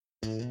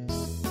And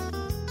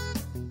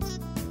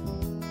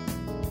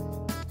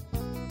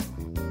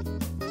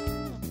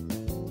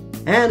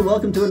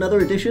welcome to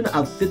another edition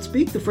of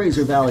Fitspeek, the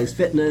Fraser Valley's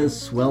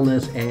fitness,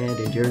 wellness, and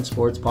endurance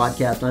sports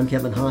podcast. I'm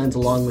Kevin Hines,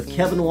 along with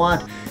Kevin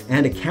Watt,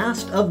 and a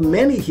cast of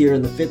many here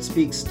in the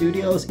Fitspeek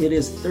studios. It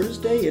is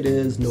Thursday, it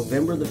is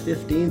November the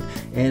 15th,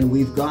 and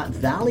we've got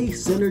Valley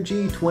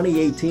Synergy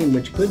 2018,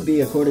 which could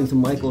be, according to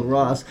Michael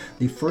Ross,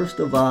 the first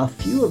of a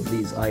few of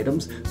these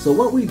items. So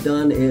what we've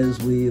done is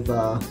we've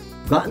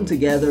gotten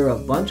together a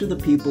bunch of the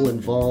people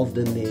involved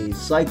in the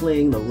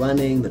cycling, the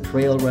running, the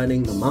trail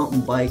running, the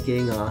mountain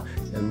biking,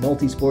 and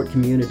multi-sport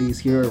communities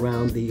here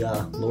around the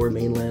lower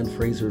mainland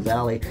Fraser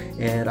Valley.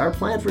 And our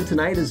plan for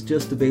tonight is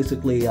just to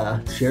basically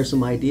share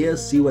some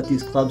ideas, see what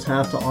these clubs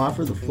have to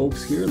offer, the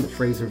folks here in the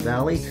Fraser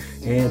Valley,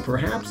 and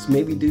perhaps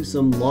maybe do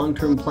some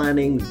long-term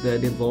planning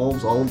that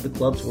involves all of the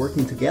clubs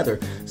working together.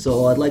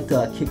 So I'd like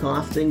to kick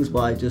off things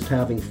by just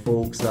having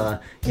folks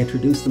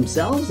introduce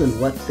themselves and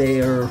what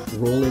their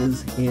role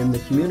is in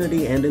the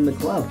community and in the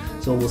club.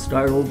 So we'll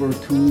start over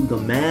to the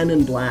man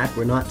in black.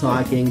 We're not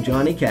talking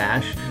Johnny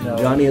Cash. No.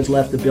 Johnny has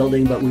left the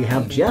building, but we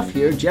have Jeff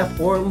here. Jeff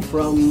Orm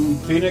from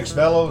Phoenix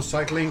Velo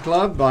Cycling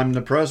Club. I'm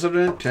the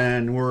president,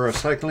 and we're a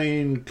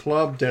cycling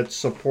club that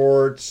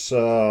supports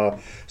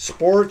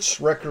sports,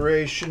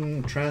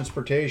 recreation,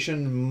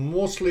 transportation,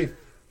 mostly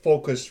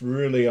focused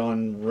really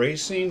on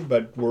racing,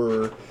 but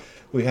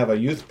we have a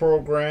youth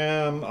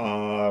program.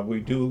 We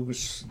do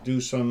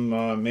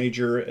some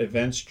major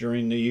events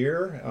during the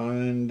year,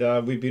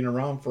 and we've been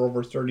around for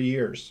over 30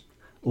 years.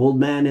 Old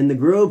man in the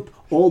group,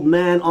 old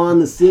man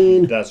on the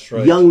scene. That's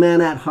right. Young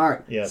man at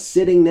heart. Yes.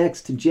 Sitting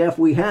next to Jeff,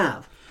 we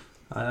have.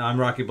 I'm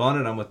Rocky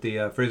Bonnet. I'm with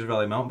the Fraser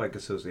Valley Mountain Bike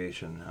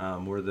Association.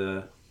 We're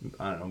the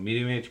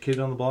medium-aged kid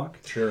on the block.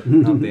 Sure.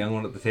 Not the young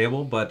one at the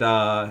table, but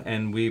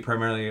and we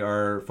primarily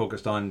are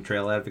focused on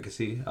trail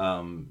advocacy,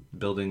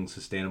 building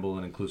sustainable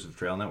and inclusive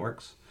trail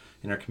networks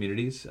in our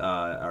communities,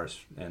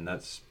 and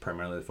that's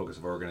primarily the focus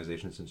of our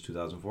organization since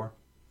 2004.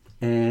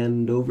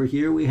 And over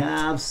here we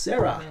have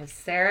Sarah. I'm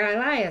Sarah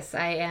Elias.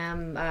 I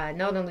am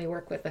not only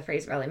work with the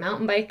Fraser Valley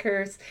Mountain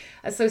Bikers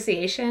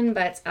Association,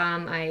 but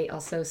I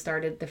also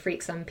started the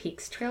Freaks on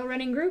Peaks Trail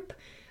Running Group,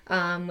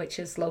 which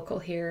is local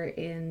here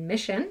in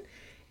Mission.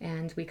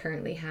 And we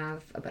currently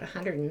have about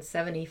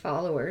 170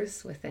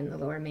 followers within the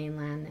Lower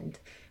Mainland, and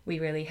we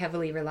really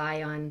heavily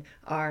rely on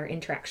our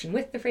interaction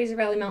with the Fraser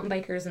Valley Mountain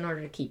Bikers in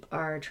order to keep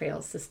our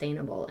trails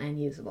sustainable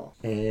and usable.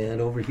 And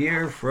over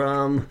here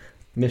from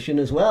Mission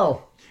as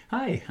well.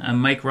 Hi, I'm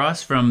Mike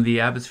Ross from the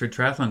Abbotsford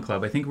Triathlon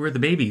Club. I think we're the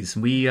babies.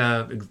 We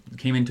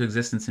came into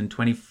existence in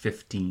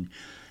 2015,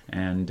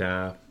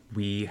 and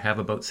we have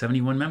about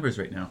 71 members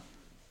right now.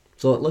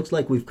 So it looks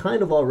like we've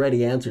kind of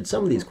already answered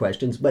some of these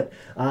questions, but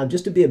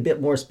just to be a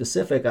bit more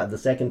specific, the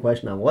second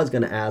question I was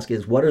going to ask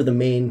is, what are the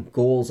main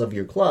goals of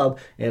your club?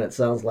 And it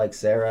sounds like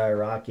Sarah,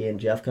 Rocky, and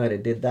Jeff kind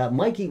of did that.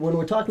 Mikey, when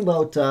we're talking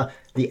about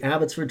the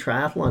Abbotsford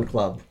Triathlon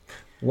Club,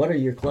 what are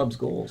your club's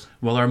goals?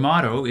 Well, our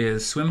motto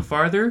is swim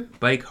farther,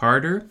 bike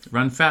harder,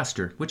 run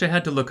faster, which I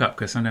had to look up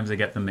because sometimes I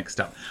get them mixed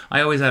up. I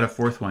always add a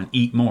fourth one,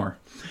 eat more.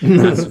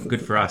 That's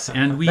good for us.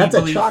 And That's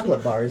a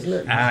chocolate bar, isn't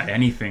it?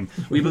 Anything.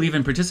 We believe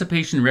in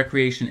participation,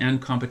 recreation,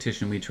 and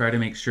competition. We try to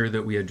make sure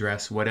that we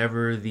address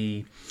whatever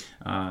the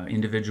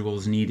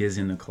individual's need is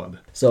in the club.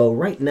 So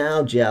right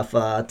now, Jeff,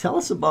 tell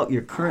us about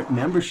your current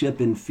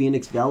membership in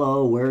Phoenix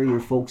Velo. Where are your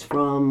folks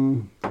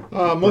from?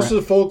 Most of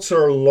the folks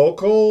are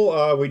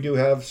local. We do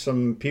have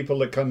some people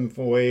that come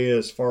away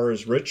as far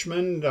as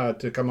Richmond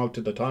to come out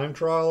to the time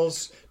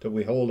trials that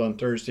we hold on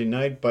Thursday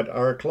night. But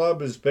our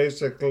club is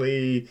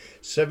basically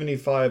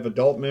 75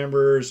 adult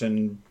members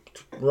and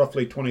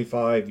roughly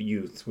 25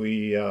 youth.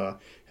 We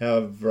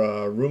have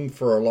room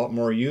for a lot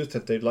more youth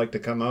if they'd like to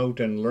come out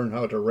and learn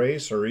how to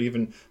race or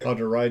even how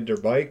to ride their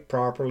bike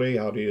properly,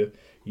 how to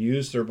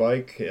use their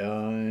bike.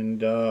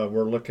 And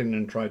we're looking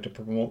and trying to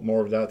promote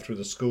more of that through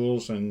the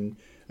schools and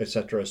et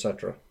cetera, et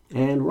cetera.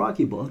 And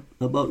Rocky,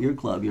 about your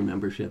club, your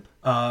membership.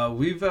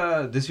 We've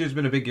this year's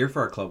been a big year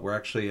for our club. We're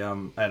actually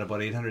at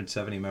about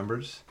 870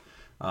 members.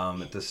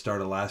 At the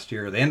start of last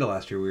year, or the end of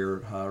last year, we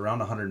were around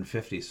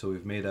 150, so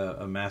we've made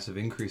a massive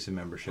increase in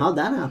membership. How'd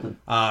that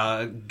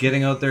happen?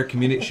 Getting out there,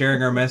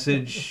 sharing our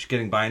message,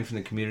 getting buy-in from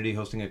the community,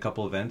 hosting a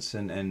couple events,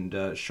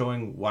 and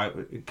showing why,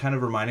 kind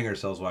of reminding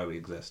ourselves why we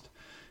exist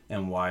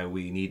and why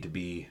we need to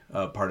be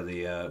part of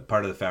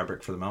the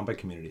fabric for the mountain bike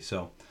community.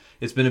 So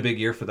it's been a big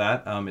year for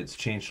that. It's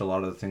changed a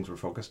lot of the things we're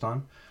focused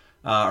on.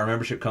 Our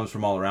membership comes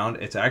from all around.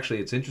 It's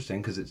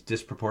interesting because it's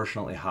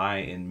disproportionately high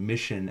in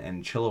Mission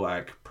and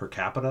Chilliwack per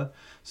capita.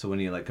 So when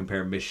you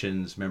compare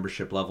Mission's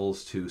membership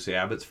levels to say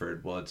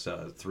Abbotsford, well, it's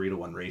a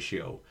 3-to-1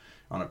 ratio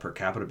on a per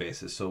capita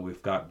basis. So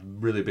we've got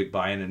really big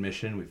buy-in in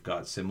Mission. We've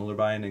got similar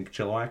buy-in in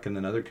Chilliwack, and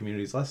then other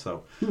communities less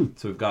so.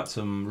 So we've got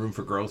some room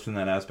for growth in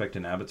that aspect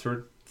in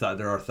Abbotsford.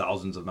 There are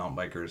thousands of mountain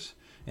bikers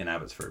in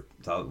Abbotsford.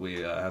 We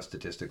have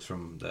statistics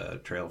from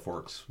the Trail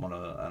Forks, an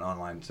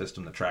online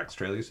system that tracks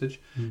trail usage,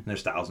 and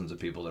there's thousands of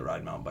people that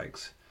ride mountain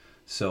bikes.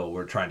 So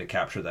we're trying to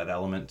capture that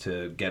element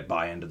to get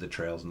buy-in to the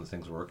trails and the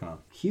things we're working on.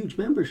 Huge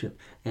membership.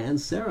 And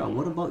Sarah,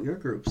 what about your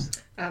groups?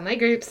 My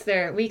groups,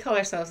 we call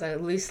ourselves a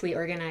loosely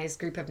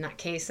organized group of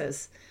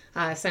nutcases.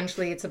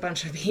 Essentially, it's a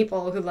bunch of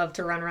people who love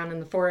to run around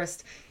in the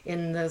forest,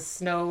 in the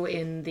snow,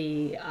 in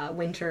the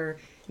winter,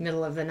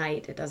 middle of the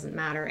night. It doesn't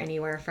matter,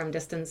 anywhere from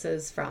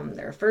distances from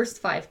their first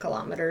 5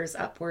 kilometers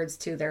upwards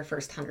to their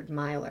first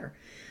 100-miler.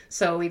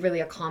 So we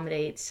really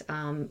accommodate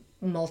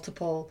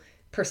multiple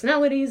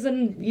personalities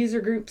and user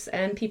groups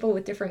and people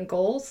with different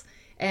goals.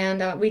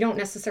 And we don't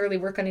necessarily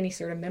work on any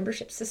sort of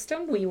membership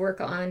system. We work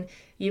on,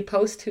 you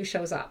post who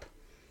shows up,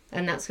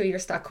 and that's who you're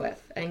stuck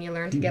with. And you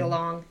learn to get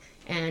along,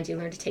 and you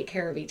learn to take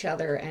care of each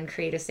other and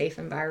create a safe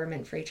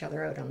environment for each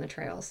other out on the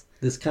trails.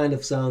 This kind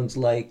of sounds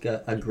like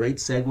a great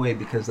segue,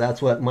 because that's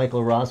what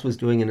Michael Ross was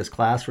doing in his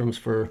classrooms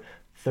for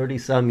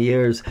 30-some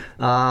years.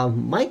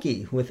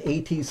 Mikey, with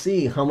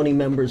ATC, how many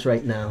members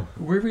right now?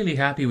 We're really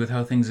happy with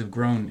how things have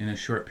grown in a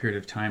short period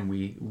of time.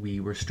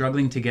 We were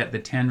struggling to get the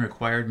 10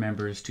 required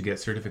members to get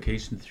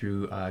certification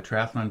through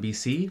Triathlon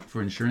BC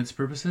for insurance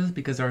purposes,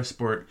 because our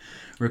sport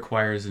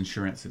requires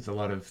insurance. It's a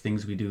lot of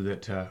things we do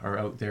that are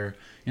out there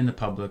in the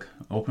public,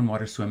 open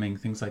water swimming,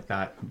 things like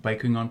that,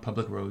 biking on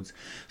public roads.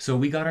 So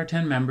we got our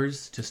 10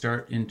 members to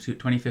start in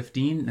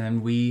 2015,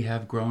 and we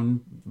have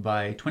grown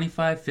by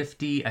 25,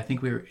 50, I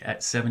think we were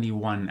at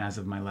 71 as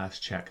of my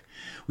last check.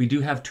 We do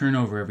have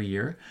turnover every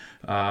year,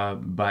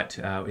 but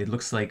it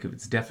looks like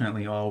it's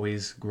definitely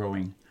always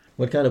growing.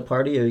 What kind of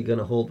party are you going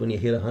to hold when you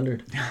hit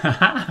 100?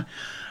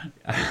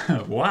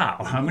 Wow,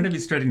 I'm going to be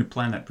starting to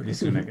plan that pretty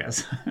soon, I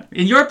guess.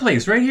 In your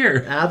place, right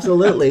here.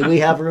 Absolutely. We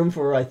have room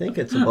for, I think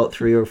it's about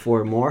 3 or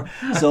 4 more.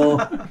 So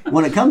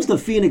when it comes to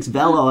Phoenix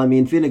Velo, I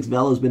mean, Phoenix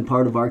Velo has been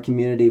part of our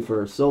community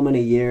for so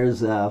many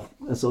years,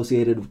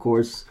 associated, of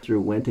course,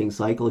 through Wenting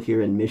Cycle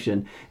here in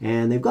Mission.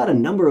 And they've got a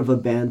number of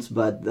events,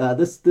 but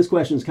this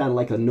question is kind of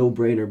like a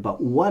no-brainer. But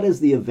what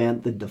is the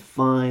event that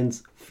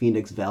defines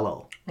Phoenix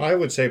Velo? I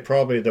would say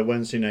probably the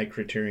Wednesday night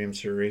Criterium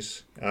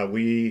Series.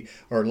 We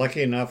are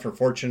lucky enough or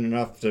fortunate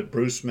enough that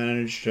Bruce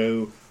managed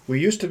to... We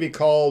used to be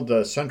called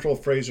the Central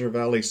Fraser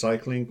Valley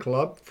Cycling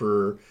Club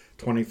for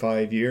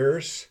 25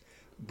 years.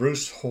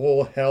 Bruce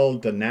Hole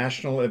held the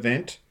national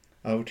event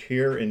out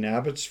here in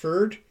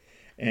Abbotsford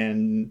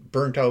and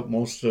burnt out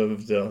most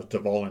of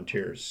the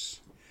volunteers.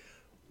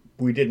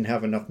 We didn't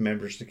have enough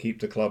members to keep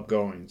the club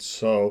going,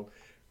 so...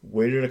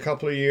 Waited a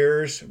couple of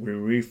years, we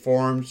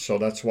reformed, so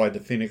that's why the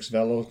Phoenix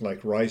Velo, like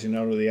rising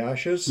out of the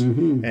ashes.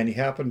 Mm-hmm. And he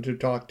happened to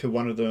talk to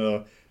one of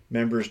the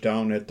members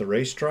down at the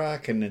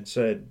racetrack, and it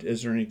said,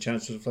 is there any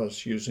chances of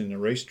us using the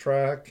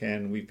racetrack?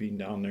 And we've been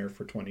down there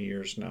for 20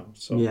 years now.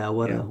 So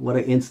what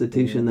an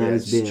institution that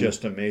has been. It's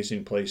just an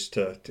amazing place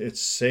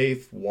it's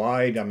safe,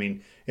 wide. I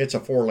mean, it's a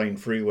 4-lane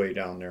freeway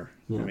down there.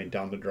 Yeah. I mean,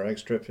 down the drag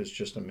strip is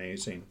just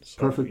amazing. So,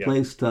 perfect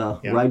place to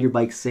ride your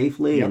bike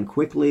safely and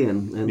quickly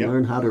and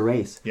learn how to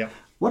race. Yeah.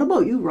 What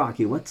about you,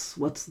 Rocky? What's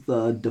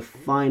the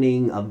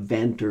defining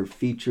event or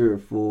feature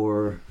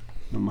for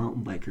the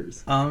mountain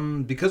bikers?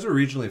 Because we're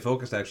regionally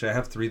focused, actually, I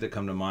have 3 that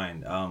come to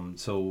mind.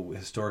 So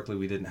historically,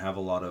 we didn't have a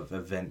lot of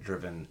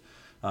event-driven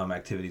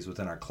activities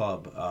within our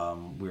club.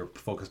 We were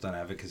focused on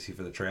advocacy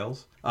for the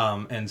trails.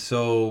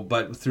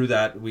 But through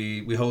that,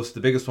 we host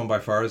the biggest one by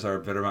far is our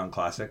Bitter Mountain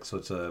Classic. So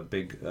it's a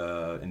big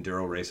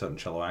enduro race out in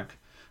Chilliwack.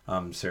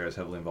 Sarah's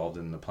heavily involved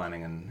in the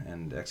planning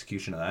and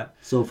execution of that.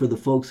 So for the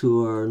folks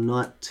who are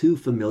not too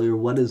familiar,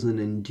 what is an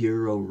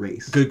enduro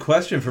race? Good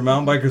question. For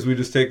mountain bikers, we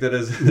just take that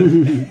as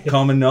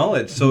common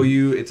knowledge. So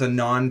it's a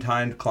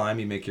non-timed climb.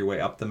 You make your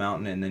way up the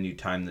mountain, and then you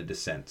time the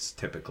descents,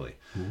 typically.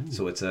 Ooh.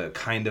 So it's a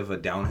kind of a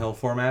downhill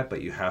format,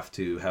 but you have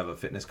to have a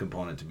fitness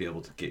component to be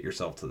able to get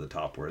yourself to the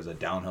top, whereas a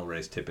downhill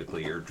race,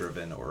 typically you're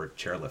driven or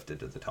chairlifted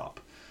to the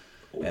top.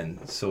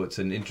 And so it's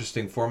an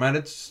interesting format.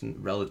 It's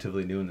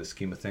relatively new in the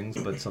scheme of things,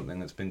 but something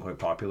that's been quite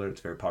popular.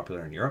 It's very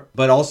popular in Europe.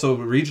 But also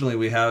regionally,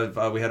 we had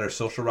our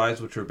social rides,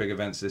 which were big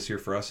events this year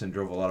for us and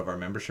drove a lot of our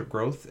membership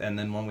growth. And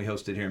then one we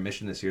hosted here in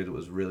Mission this year that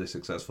was really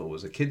successful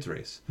was a kids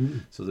race.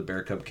 Mm. So the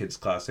Bear Cub Kids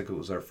Classic, it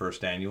was our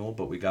first annual,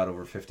 but we got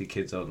over 50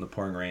 kids out in the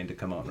pouring rain to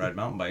come out and ride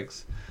mountain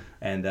bikes.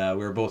 And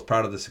we were both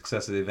proud of the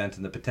success of the event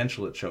and the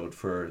potential it showed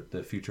for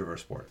the future of our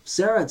sport.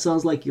 Sarah, it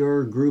sounds like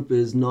your group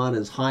is not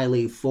as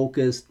highly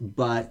focused,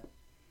 but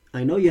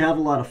I know you have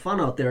a lot of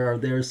fun out there. Are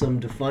there some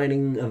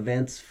defining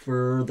events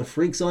for the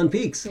Freaks on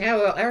Peaks? Yeah,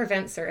 well, our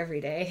events are every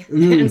day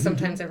and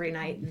sometimes every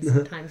night and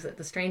sometimes at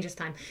the strangest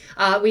time.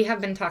 We have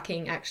been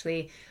talking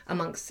actually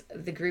amongst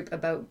the group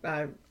about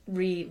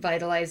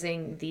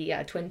revitalizing the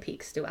Twin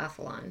Peaks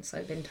duathlon. So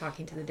I've been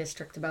talking to the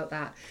district about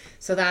that.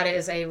 So that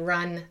is a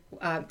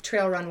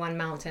trail run, one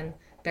mountain,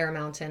 Bear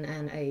Mountain,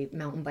 and a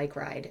mountain bike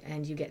ride,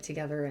 and you get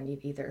together and you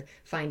either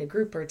find a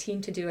group or a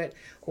team to do it,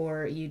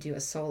 or you do a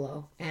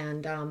solo.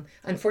 And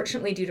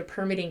unfortunately, due to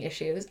permitting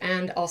issues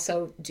and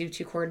also due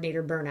to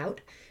coordinator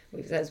burnout,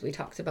 as we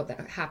talked about,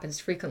 that happens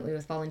frequently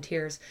with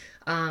volunteers,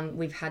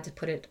 we've had to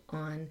put it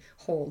on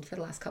hold for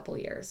the last couple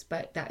of years,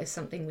 but that is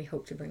something we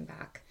hope to bring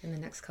back in the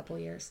next couple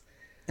of years.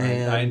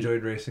 And I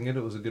enjoyed racing it.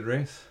 It was a good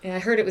race. Yeah, I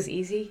heard it was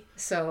easy,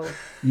 so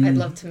I'd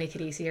love to make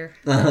it easier.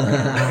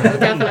 It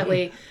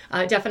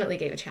definitely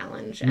gave a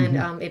challenge,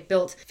 and it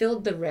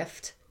filled the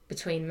rift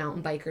between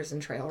mountain bikers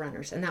and trail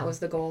runners, and that was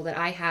the goal that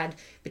I had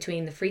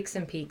between the Freaks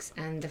and Peaks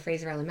and the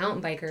Fraser Valley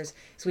Mountain Bikers.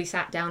 So we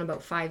sat down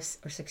about 5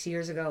 or 6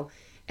 years ago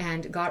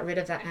and got rid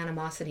of that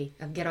animosity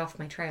of get off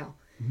my trail.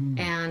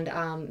 And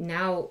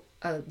now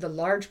the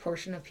large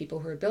portion of people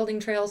who are building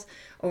trails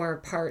or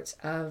parts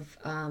of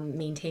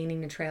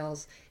maintaining the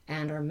trails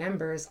and our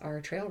members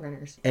are trail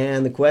runners.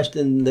 And the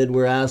question that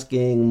we're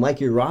asking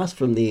Mikey Ross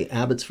from the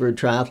Abbotsford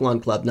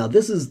Triathlon Club. Now,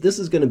 this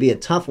is going to be a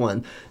tough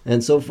one.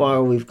 And so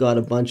far, we've got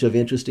a bunch of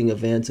interesting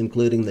events,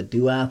 including the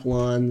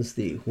duathlons,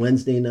 the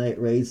Wednesday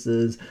night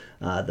races,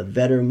 the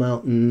Vetter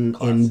Mountain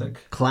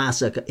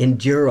Classic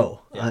Enduro.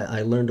 Yeah.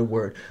 I learned a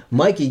word.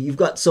 Mikey, you've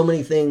got so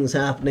many things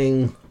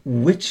happening.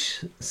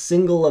 Which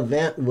single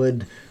event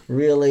would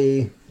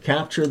really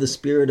capture the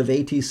spirit of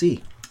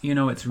ATC? You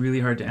know, it's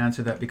really hard to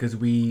answer that because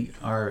we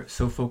are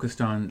so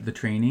focused on the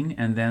training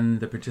and then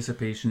the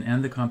participation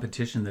and the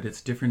competition that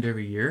it's different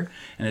every year,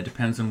 and it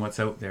depends on what's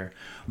out there.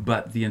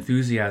 But the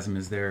enthusiasm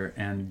is there,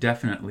 and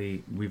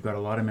definitely we've got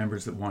a lot of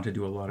members that want to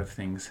do a lot of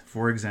things.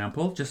 For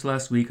example, just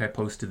last week I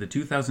posted the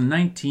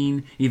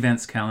 2019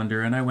 events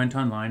calendar, and I went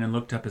online and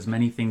looked up as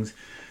many things,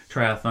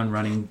 triathlon,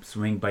 running,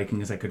 swimming,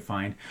 biking, as I could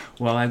find.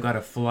 Well, I've got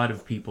a flood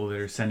of people that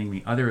are sending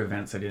me other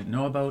events I didn't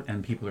know about,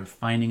 and people are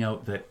finding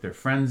out that they're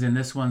friends in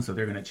this one, so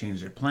they're going to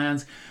change their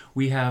plans.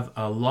 We have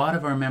a lot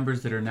of our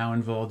members that are now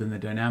involved in the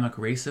Dynamic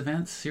Race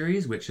Events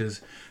series, which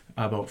is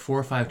about 4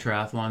 or 5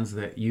 triathlons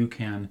that you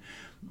can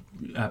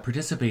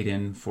participate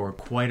in for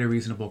quite a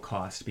reasonable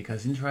cost,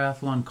 because in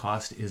triathlon,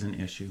 cost is an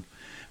issue.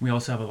 We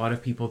also have a lot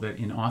of people that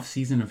in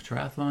off-season of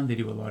triathlon, they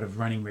do a lot of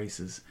running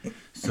races.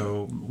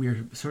 So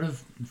we're sort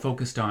of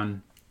focused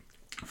on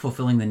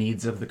fulfilling the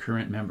needs of the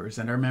current members,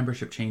 and our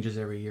membership changes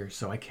every year.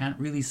 So I can't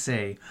really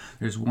say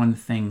there's one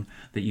thing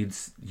that you'd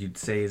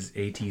say is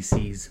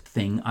ATC's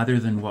thing other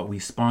than what we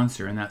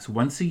sponsor, and that's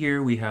once a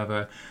year we have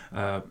a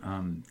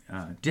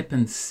dip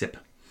and sip.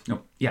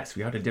 No, yes,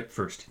 we ought to dip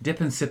first. Dip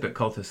and sip at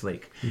Cultus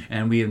Lake.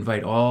 And we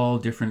invite all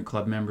different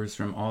club members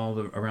from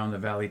around the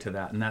valley to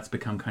that. And that's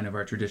become kind of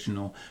our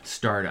traditional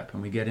startup.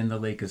 And we get in the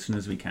lake as soon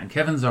as we can.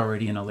 Kevin's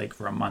already in a lake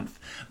for a month,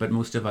 but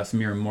most of us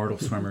mere mortal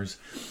swimmers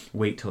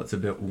wait till it's a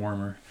bit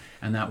warmer.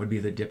 And that would be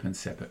the dip and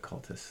sip at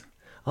Cultus.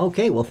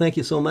 Okay, well, thank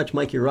you so much,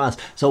 Mikey Ross.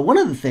 So one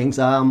of the things,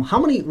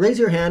 raise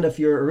your hand if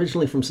you're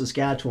originally from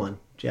Saskatchewan.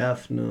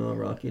 Jeff, no.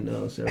 Rocky,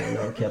 no. Sarah,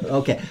 no. Kevin.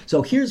 Okay,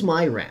 so here's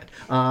my rant.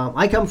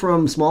 I come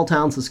from small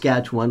town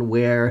Saskatchewan,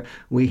 where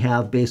we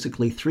have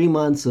basically 3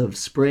 months of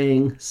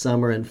spring,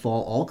 summer, and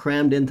fall all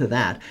crammed into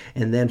that.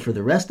 And then for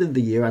the rest of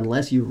the year,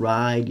 unless you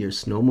ride your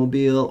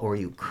snowmobile or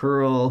you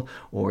curl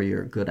or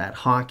you're good at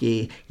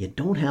hockey, you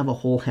don't have a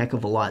whole heck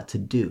of a lot to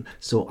do.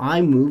 So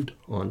I moved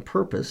on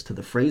purpose to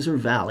the Fraser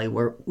Valley,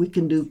 where we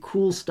can do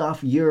cool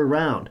stuff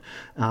year-round.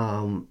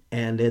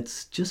 And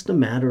it's just a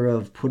matter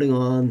of putting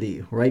on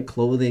the right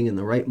clothing and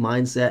the right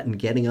mindset and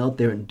getting out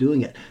there and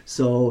doing it.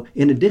 So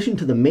in addition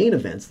to the main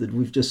events that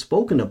we've just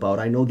spoken about,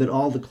 I know that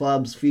all the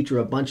clubs feature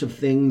a bunch of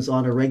things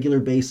on a regular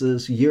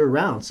basis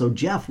year-round. So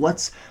Jeff,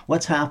 what's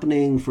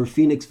happening for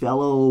Phoenix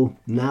Velo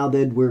now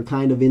that we're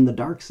kind of in the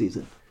dark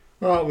season?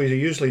 Well, we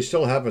usually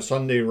still have a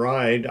Sunday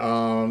ride.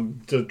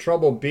 The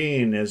trouble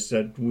being is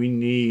that we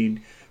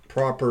need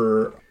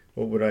proper,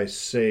 what would I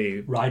say?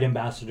 Ride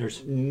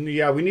ambassadors.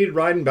 Yeah, we need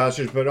ride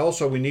ambassadors, but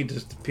also we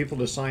need people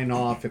to sign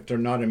off if they're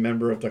not a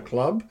member of the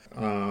club,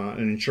 an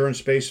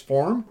insurance-based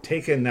form,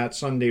 taking that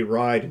Sunday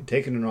ride and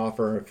taking it off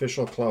our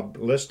official club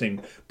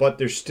listing. But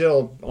they're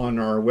still on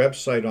our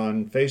website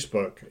on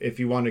Facebook. If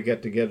you want to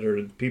get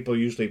together, people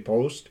usually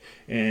post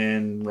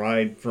and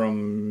ride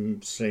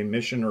from, say,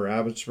 Mission or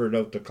Abbotsford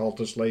out to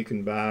Cultus Lake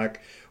and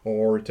back,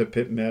 or to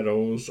Pitt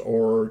Meadows,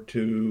 or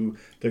to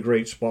the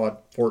great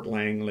spot, Fort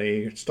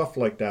Langley, stuff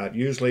like that.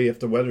 Usually, if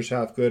the weather's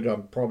half good,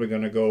 I'm probably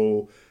going to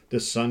go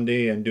this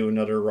Sunday and do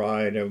another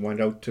ride. I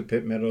went out to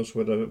Pitt Meadows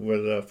with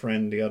a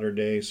friend the other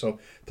day, so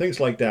things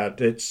like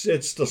that. It's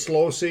the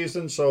slow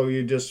season, so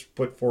you just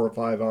put 4 or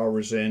 5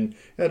 hours in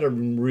at a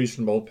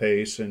reasonable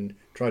pace and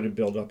try to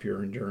build up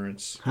your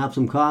endurance. Have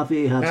some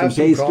coffee, have some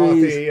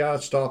pastries.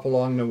 Coffee, stop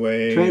along the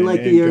way. Train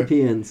like the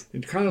Europeans.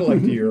 Kind of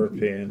like the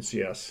Europeans,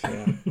 yes.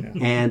 Yeah.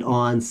 And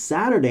on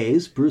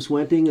Saturdays, Bruce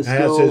Wenting is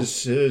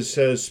has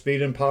his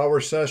speed and power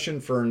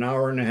session for an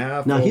hour and a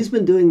half. Now, he's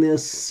been doing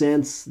this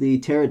since the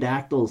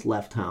Pterodactyls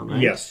left town,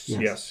 right? Yes.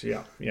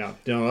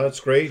 No, that's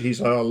great. He's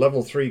a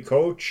level 3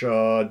 coach,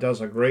 does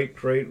a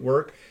great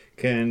work.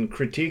 Can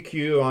critique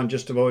you on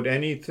just about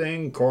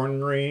anything,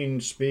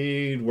 cornering,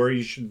 speed, where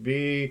you should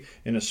be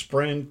in a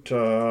sprint.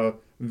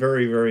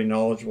 Very, very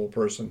knowledgeable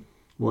person.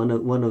 one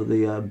of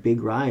the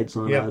big rides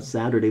on Yep. a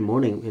Saturday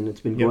morning, and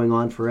it's been Yep. going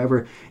on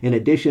forever. In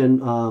addition,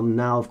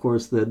 now of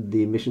course the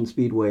Mission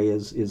Speedway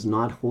is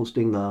not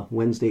hosting the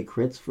Wednesday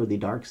crits for the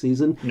dark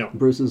season. No.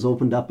 Bruce has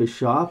opened up his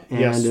shop and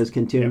Yes. is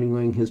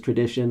continuing his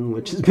tradition,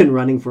 which has been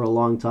running for a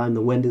long time,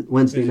 the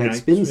Wednesday night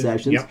spin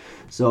sessions. Yep.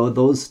 So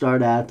those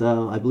start at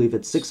I believe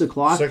it's 6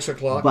 o'clock. 6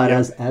 o'clock. But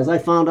yep. as I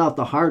found out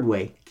the hard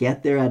way,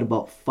 get there at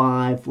about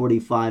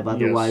 5:45.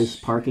 Otherwise, Yes.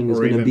 parking is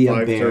Or going to even be a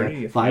 5:30,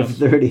 bear. if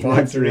 5:30.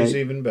 That's 5:30 is right.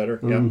 even better.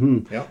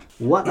 Yeah.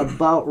 What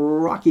about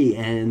Rocky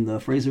and the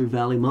Fraser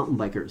Valley Mountain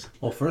Bikers?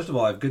 Well, first of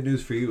all, I have good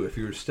news for you. If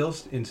you're still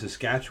in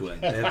Saskatchewan,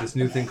 they have this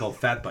new thing called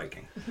fat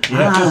biking.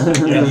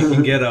 And you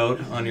can get out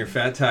on your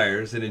fat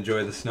tires and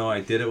enjoy the snow. I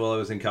did it while I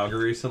was in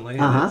Calgary recently,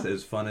 and it's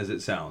as fun as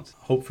it sounds.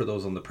 Hope for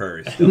those on the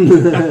prairie still.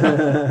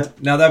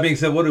 Now, that being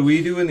said, what do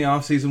we do in the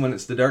off-season when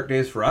it's the dark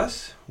days for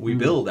us? We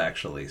build,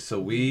 actually. So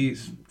we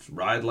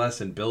ride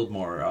less and build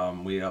more.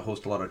 We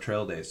host a lot of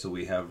trail days, so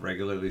we have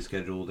regularly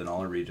scheduled in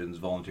all our regions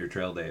volunteer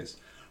trail days.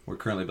 We're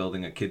currently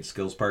building a kids'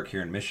 skills park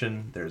here in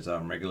Mission. There's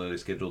regularly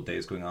scheduled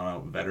days going on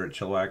out in Vetter at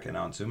Chilliwack and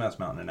out in Sumas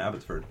Mountain in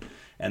Abbotsford.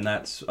 And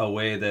that's a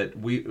way that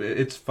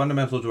it's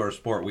fundamental to our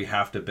sport. We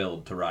have to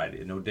build to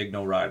ride. No dig,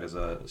 no ride is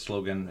a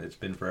slogan. It's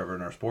been forever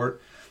in our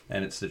sport,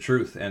 and it's the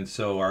truth. And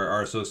so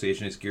our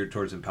association is geared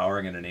towards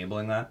empowering and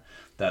enabling that.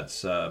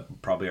 That's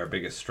probably our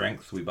biggest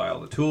strength. We buy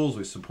all the tools,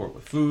 we support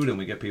with food, and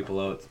we get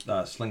people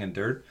out slinging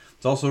dirt.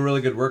 It's also a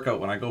really good workout.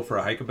 When I go for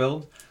a hike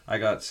build, I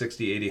got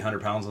 60, 80,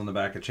 100 pounds on the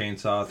back, a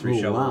chainsaw,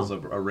 3 shovels, a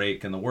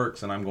rake, and the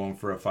works, and I'm going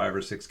for a 5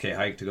 or 6K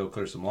hike to go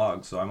clear some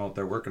logs. So I'm out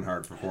there working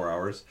hard for 4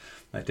 hours.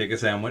 I take a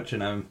sandwich,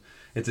 and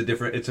it's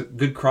a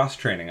good cross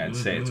training, I'd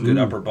say. It's good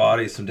upper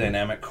body, some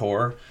dynamic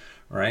core,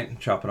 right?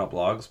 Chopping up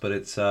logs, but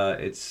it's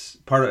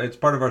part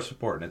of our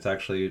support, and it's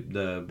actually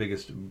the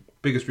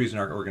biggest reason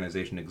our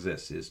organization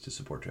exists is to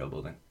support trail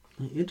building.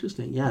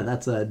 Interesting. Yeah,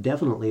 that's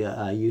definitely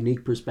a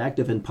unique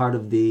perspective and part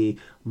of the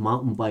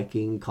mountain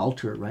biking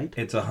culture, right?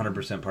 It's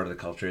 100% part of the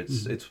culture.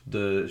 It's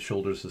the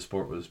shoulders the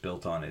sport was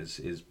built on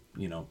is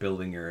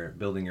building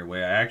your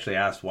way. I actually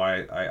asked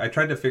why. I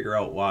tried to figure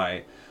out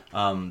why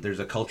there's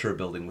a culture of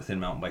building within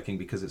mountain biking,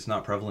 because it's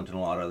not prevalent in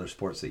a lot of other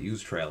sports that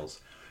use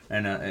trails.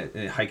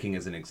 And hiking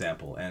is an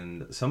example.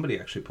 And somebody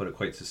actually put it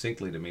quite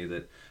succinctly to me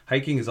that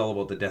hiking is all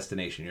about the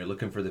destination. You're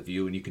looking for the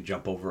view, and you can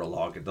jump over a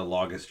log. The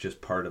log is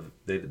just part of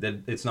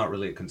it's not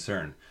really a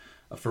concern.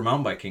 For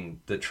mountain biking,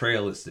 the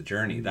trail is the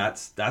journey.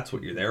 That's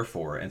what you're there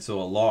for. And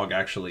so a log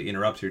actually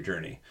interrupts your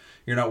journey.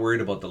 You're not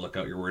worried about the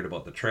lookout. You're worried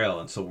about the trail.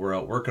 And so we're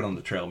out working on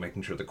the trail,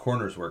 making sure the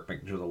corners work,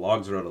 making sure the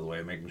logs are out of the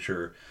way, making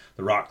sure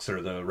the rocks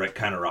are the right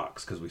kind of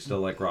rocks, because we still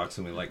like rocks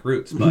and we like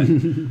roots. But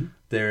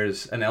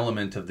there's an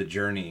element of the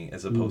journey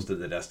as opposed to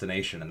the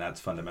destination, and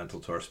that's fundamental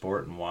to our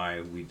sport and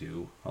why we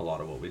do a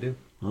lot of what we do.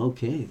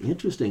 Okay,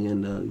 interesting,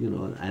 and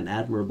an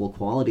admirable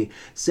quality.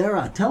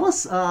 Sarah, tell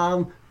us.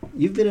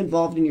 You've been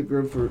involved in your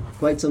group for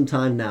quite some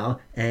time now,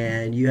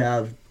 and you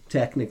have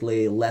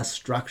technically less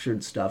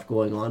structured stuff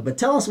going on. But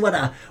tell us what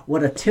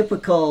a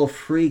typical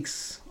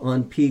Freaks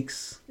on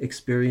Peaks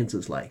experience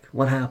is like.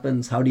 What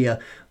happens? How do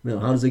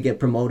how does it get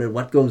promoted?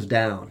 What goes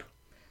down?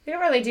 We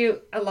don't really do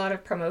a lot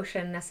of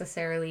promotion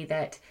necessarily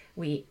that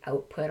we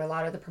output. A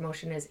lot of the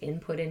promotion is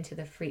input into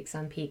the Freaks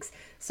on Peaks.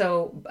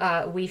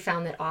 So we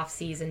found that off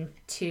season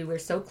too, we're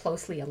so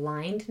closely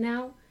aligned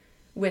now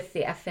with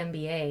the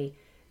FMBA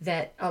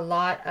that a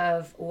lot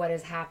of what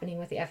is happening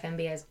with the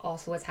FMBA is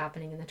also what's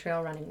happening in the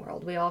trail running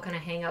world. We all kind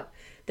of hang up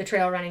the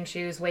trail running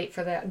shoes, wait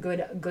for the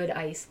good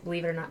ice.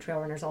 Believe it or not, trail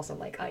runners also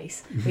like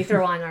ice. We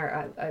throw on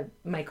our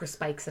micro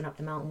spikes and up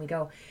the mountain we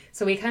go.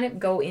 So we kind of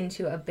go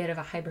into a bit of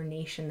a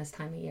hibernation this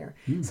time of year.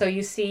 So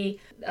you see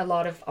a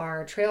lot of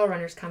our trail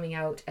runners coming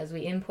out as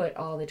we input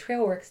all the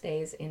trail work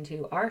stays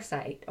into our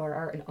site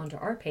or onto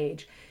our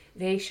page.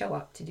 They show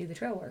up to do the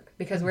trail work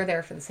because we're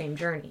there for the same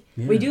journey.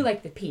 Yeah. We do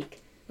like the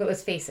peak. But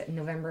let's face it, in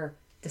November,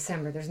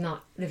 December, there's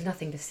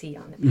nothing to see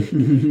on the peak.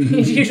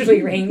 It's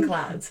usually rain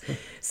clouds.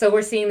 So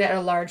we're seeing that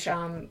a large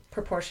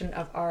proportion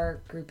of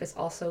our group is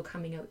also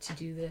coming out to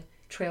do the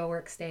trail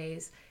work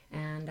stays,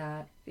 and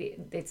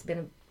it's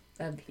been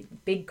a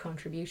big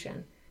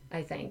contribution,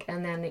 I think.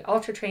 And then the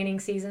ultra training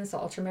season, so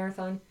ultra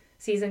marathon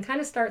season, kind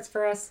of starts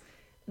for us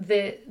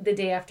the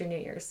day after New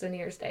Year's. So New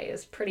Year's Day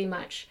is pretty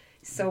much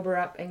sober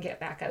up and get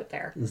back out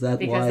there. Is that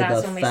because why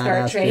that's the when we Fat start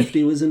Ass training.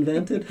 50 was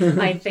invented?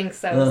 I think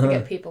so, is to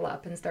get people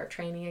up and start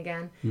training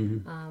again.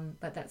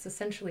 But that's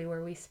essentially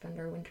where we spend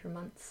our winter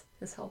months,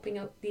 is helping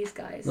out these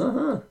guys.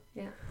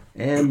 Yeah.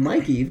 And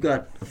Mikey, you've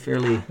got a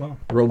fairly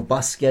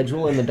robust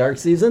schedule in the dark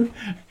season.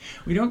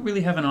 We don't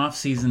really have an off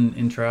season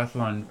in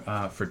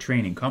triathlon for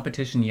training.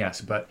 Competition,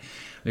 yes, but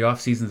the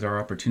off season is our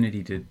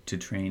opportunity to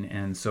train,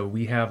 and so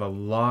we have a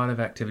lot of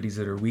activities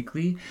that are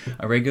weekly,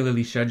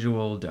 regularly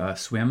scheduled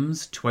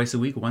swims twice a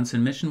week, once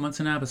in Mission, once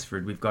in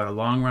Abbotsford. We've got a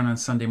long run on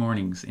Sunday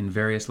mornings in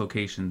various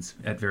locations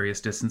at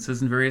various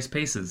distances and various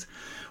paces.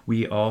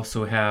 We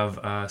also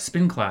have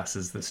spin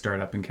classes that start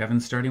up, and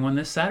Kevin's starting one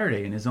this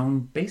Saturday in his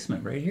own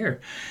basement right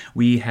here.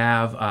 We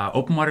have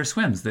open water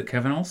swims that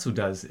Kevin also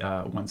does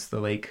once the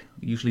lake,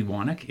 usually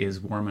Wannock, is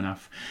warm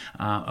enough.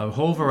 A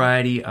whole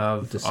variety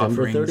of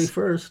December offerings.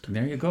 31st.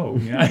 There you go.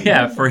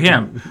 Yeah, for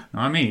him,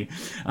 not me.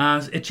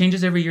 It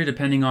changes every year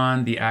depending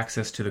on the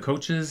access to the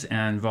coaches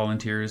and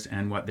volunteers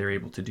and what they're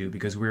able to do,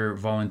 because we're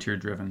volunteer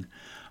driven.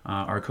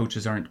 Our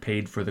coaches aren't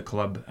paid for the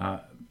club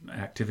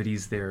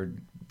activities. They're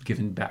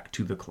given back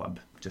to the club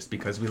just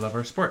because we love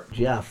our sport.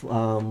 Jeff,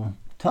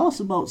 tell us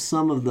about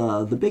some of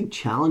the big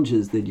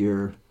challenges that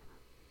your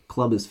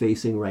club is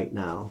facing right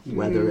now,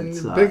 whether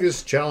it's... The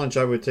biggest challenge,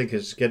 I would think,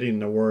 is getting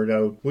the word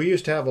out. We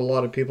used to have a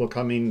lot of people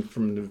coming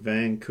from the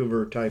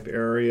Vancouver type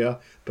area,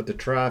 but the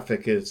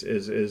traffic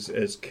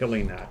is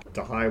killing that.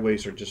 The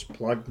highways are just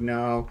plugged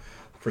now.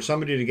 For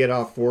somebody to get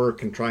off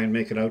work and try and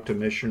make it out to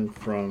Mission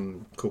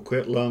from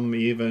Coquitlam,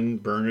 even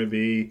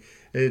Burnaby,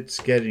 it's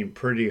getting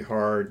pretty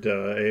hard.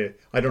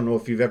 I don't know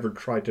if you've ever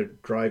tried to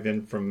drive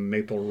in from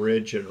Maple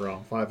Ridge at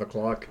around 5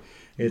 o'clock.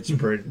 It's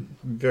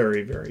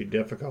very, very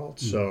difficult.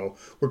 So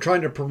we're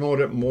trying to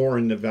promote it more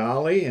in the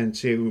valley and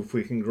see if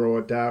we can grow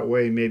it that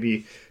way.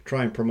 Maybe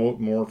try and promote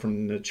more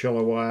from the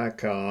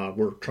Chilliwack.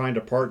 We're trying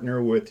to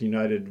partner with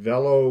United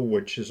Velo,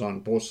 which is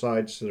on both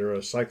sides. They're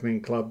a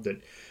cycling club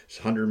that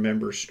 100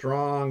 members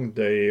strong.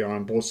 They are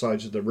on both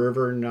sides of the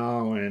river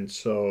now, and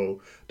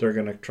so they're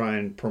going to try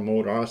and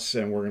promote us,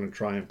 and we're going to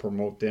try and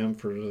promote them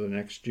for the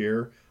next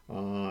year.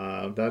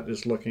 That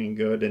is looking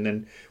good. And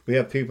then we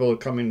have people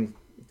coming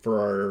for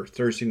our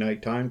Thursday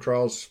night time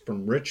trials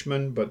from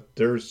Richmond, but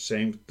they're the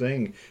same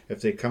thing.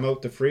 If they come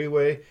out the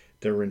freeway,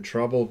 they're in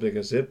trouble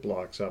because it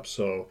blocks up.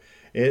 So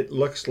it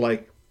looks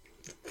like,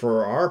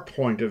 for our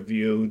point of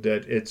view,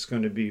 that it's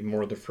going to be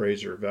more the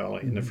Fraser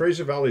Valley. And the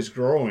Fraser Valley is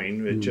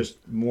growing. It's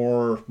just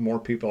more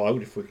people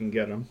out if we can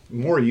get them.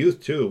 More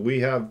youth, too. We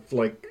have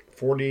like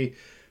 40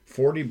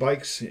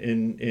 bikes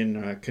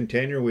in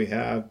container we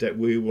have that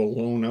we will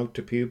loan out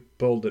to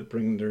people that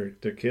bring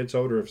their kids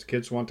out, or if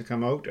kids want to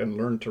come out and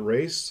learn to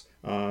race,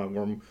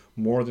 we're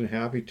more than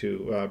happy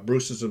to.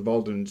 Bruce is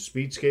involved in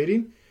speed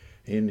skating,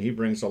 and he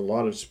brings a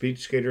lot of speed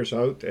skaters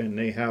out, and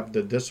they have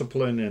the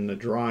discipline and the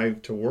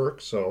drive to work.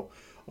 So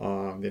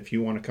if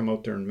you want to come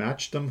out there and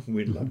match them,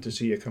 we'd love to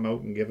see you come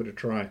out and give it a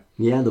try.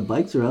 Yeah, the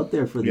bikes are out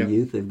there for the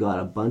youth. They've got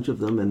a bunch of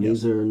them, and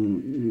these are,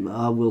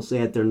 we'll say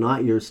it, they're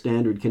not your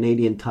standard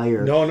Canadian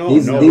Tire. No.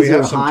 These we are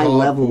have some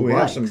high-level bikes. We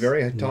have some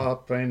very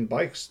top-end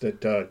bikes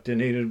that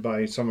donated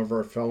by some of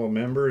our fellow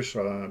members,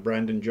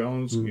 Brandon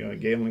Jones,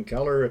 Galen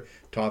Keller,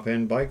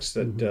 top-end bikes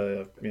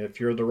that if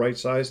you're the right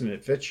size and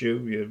it fits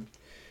you,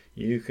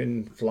 you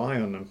can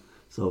fly on them.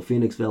 So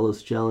Phoenix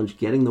Velo's Challenge,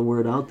 getting the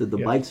word out that the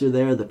bikes are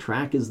there, the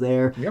track is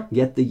there,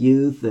 get the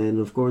youth, and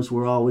of course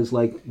we're always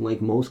like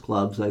most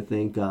clubs, I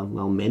think,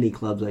 many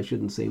clubs, I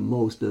shouldn't say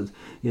most, is,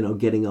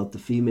 getting out the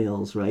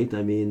females, right?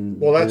 I mean...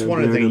 Well, that's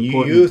one of the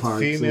youth,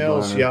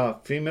 females,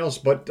 females,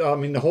 but I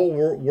mean the whole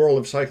world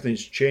of cycling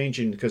is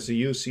changing because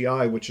the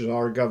UCI, which is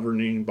our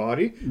governing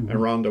body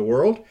around the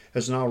world,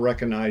 has now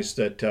recognized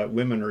that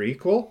women are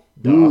equal.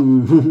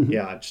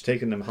 Yeah, it's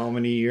taken them how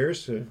many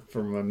years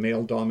from a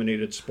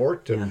male-dominated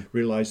sport to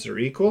realize they're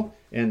equal,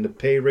 and the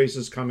pay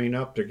raises coming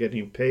up. They're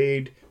getting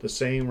paid the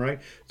same,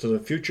 right? So the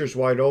future's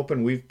wide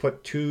open. We've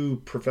put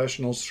 2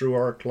 professionals through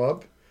our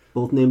club.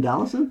 Both named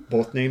Allison?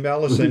 Both named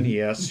Allison,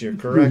 yes, you're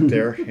correct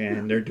there.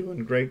 And they're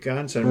doing great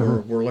guns,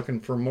 and we're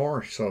looking for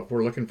more. So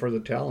we're looking for the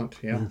talent,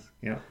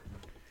 yeah.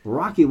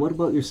 Rocky, what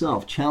about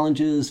yourself?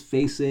 Challenges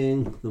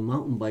facing the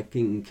mountain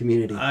biking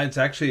community?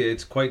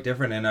 It's quite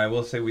different, and I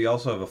will say we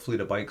also have a fleet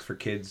of bikes for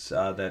kids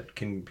that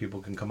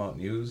people can come out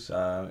and use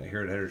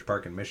here at Heritage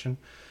Park and Mission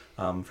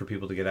for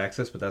people to get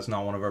access. But that's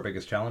not one of our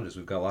biggest challenges.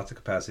 We've got lots of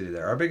capacity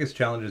there. Our biggest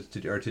challenges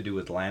are to do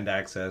with land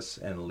access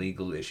and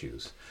legal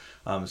issues.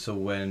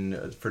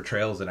 So for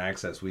trails and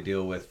access, we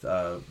deal with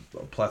a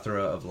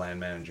plethora of land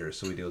managers.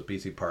 So we deal with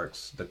BC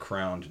Parks, the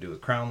Crown, to do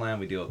with Crown land.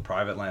 We deal with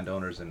private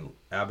landowners in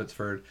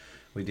Abbotsford.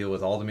 We deal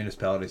with all the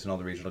municipalities and all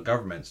the regional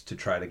governments to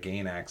try to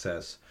gain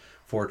access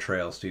for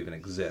trails to even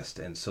exist.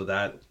 And so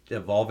that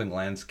evolving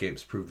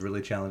landscape's proved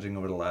really challenging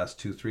over the last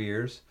 2-3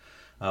 years.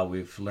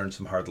 We've learned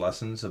some hard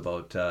lessons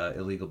about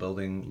illegal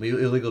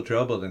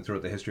trail building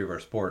throughout the history of our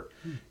sport,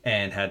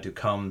 and had to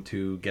come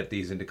to get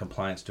these into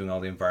compliance, doing all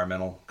the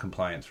environmental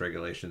compliance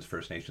regulations,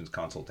 First Nations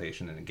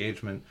consultation and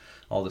engagement,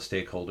 all the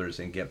stakeholders,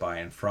 and get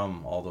buy-in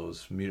from all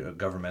those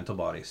governmental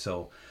bodies.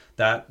 So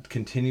that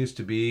continues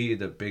to be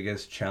the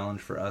biggest challenge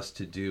for us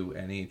to do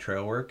any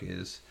trail work,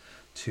 is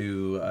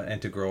to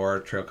grow our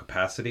trail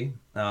capacity.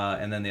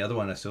 And then the other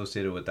one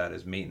associated with that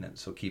is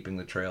maintenance, so keeping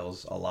the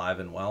trails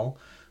alive and well.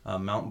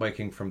 Mountain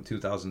biking from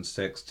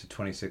 2006 to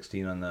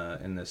 2016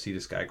 in the Sea to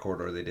Sky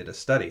corridor, they did a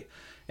study,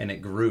 and it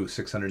grew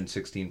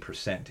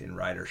 616% in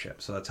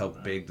ridership. So that's how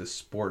big the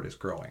sport is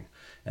growing.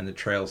 And the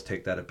trails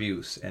take that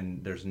abuse,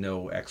 and there's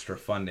no extra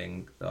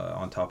funding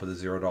on top of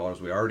the $0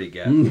 we already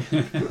get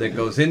that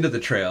goes into the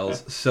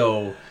trails.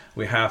 So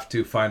we have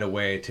to find a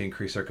way to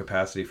increase our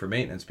capacity for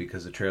maintenance,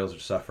 because the trails are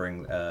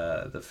suffering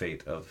the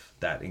fate of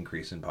that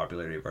increase in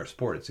popularity of our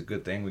sport. It's a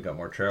good thing. We got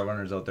more trail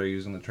runners out there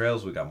using the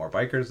trails. We got more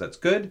bikers. That's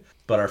good.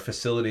 But our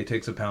facility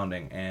takes a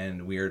pounding,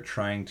 and we are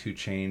trying to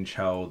change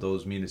how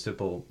those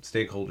municipal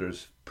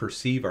stakeholders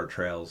perceive our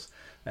trails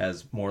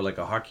as more like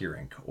a hockey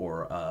rink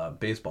or a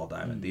baseball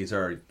diamond. These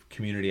are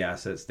community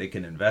assets they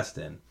can invest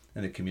in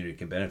and the community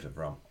can benefit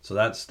from. So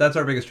that's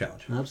our biggest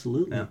challenge.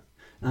 Absolutely.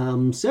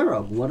 Yeah.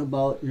 Sarah, what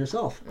about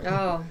yourself?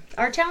 Oh,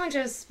 our challenge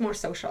is more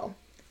social.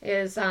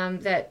 Is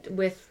that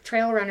with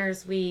trail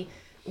runners, we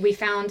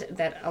found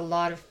that a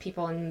lot of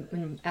people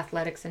in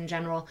athletics in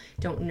general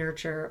don't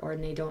nurture or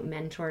they don't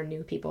mentor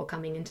new people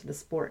coming into the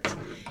sport.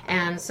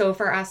 And so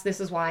for us,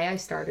 this is why I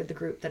started the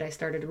group that I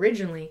started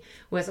originally,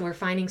 was we're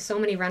finding so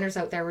many runners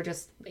out there were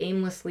just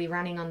aimlessly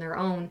running on their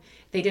own.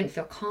 They didn't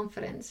feel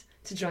confident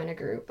to join a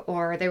group,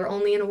 or they were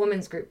only in a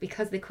women's group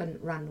because they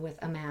couldn't run with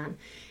a man.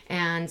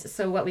 And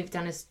so what we've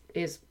done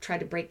is try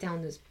to break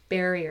down those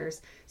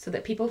barriers so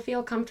that people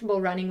feel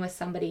comfortable running with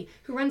somebody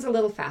who runs a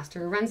little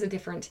faster, who runs a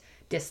different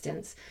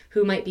distance,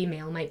 who might be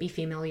male, might be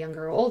female,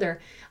 younger or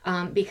older,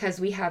 because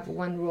we have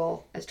one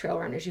rule as trail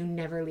runners: you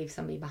never leave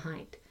somebody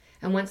behind.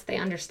 And once they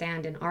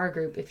understand in our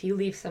group, if you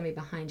leave somebody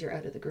behind, you're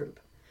out of the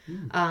group.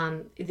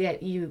 That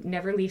you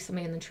never leave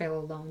somebody on the trail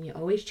alone. You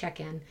always check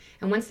in.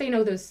 And once they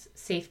know those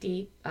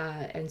safety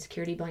and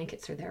security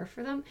blankets are there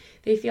for them,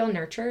 they feel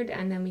nurtured,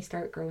 and then we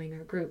start growing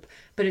our group.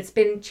 But it's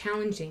been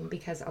challenging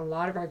because a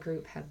lot of our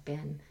group have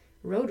been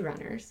road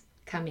runners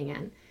coming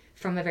in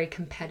from a very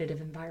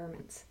competitive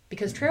environments.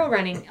 Because trail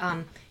running,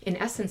 in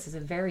essence, is a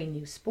very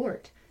new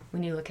sport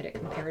when you look at it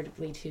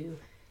comparatively to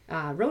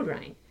road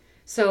running.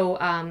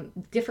 So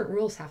different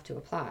rules have to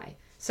apply.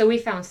 So we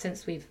found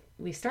since we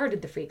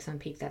started the Freaks on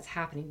Peak, that's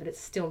happening, but it's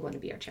still going to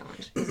be our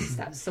challenge. It's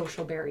that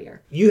social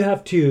barrier. You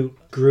have to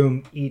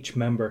groom each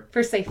member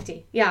For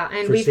safety. Yeah,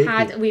 and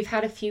we've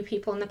had a few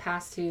people in the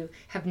past who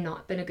have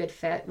not been a good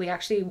fit. We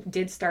actually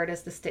did start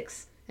as the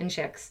Sticks and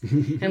Chicks,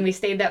 and we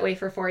stayed that way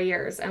for 4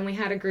 years, and we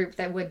had a group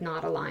that would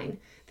not align.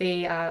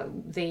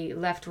 They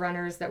left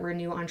runners that were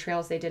new on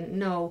trails they didn't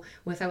know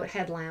without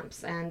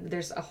headlamps, and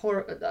there's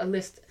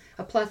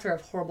a plethora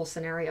of horrible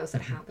scenarios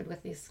that happened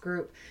with this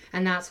group.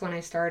 And that's when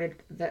I started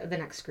the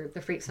next group,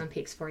 the Freaks on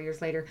Peaks, 4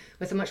 years later,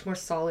 with a much more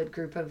solid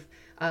group of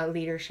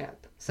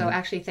leadership. So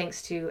actually,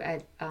 thanks to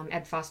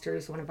Ed Foster,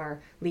 who's one of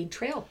our lead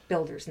trail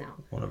builders now.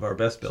 One of our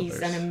best builders.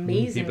 He's an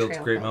amazing trail He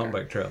builds great builder. mountain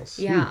bike trails.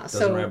 Yeah.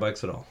 Doesn't ride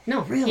bikes at all.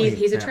 No, Really?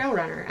 he's a trail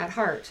runner at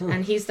heart,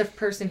 and he's the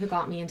person who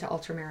got me into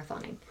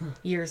ultramarathoning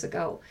years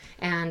ago.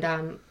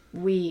 And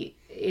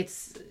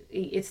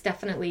it's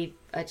definitely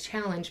a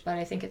challenge, but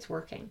I think it's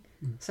working.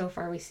 So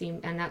far we seem,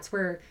 and that's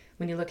where,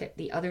 when you look at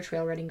the other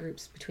trail running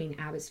groups between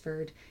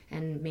Abbotsford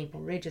and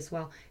Maple Ridge as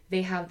well,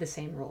 they have the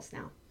same rules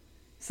now.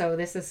 So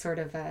this is sort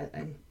of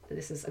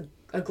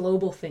a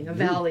global thing, a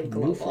valley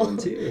global.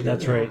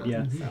 That's right,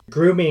 yeah.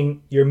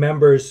 Grooming your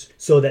members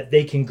so that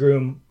they can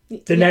groom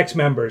the next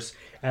members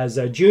as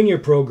a junior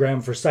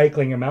program for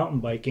cycling and mountain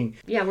biking.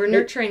 Yeah, we're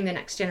nurturing the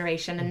next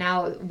generation. And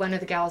now one of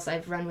the gals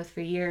I've run with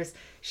for years,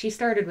 she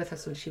started with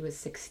us when she was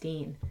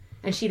 16.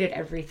 And she did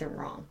everything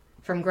wrong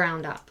from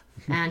ground up.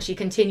 And she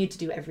continued to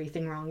do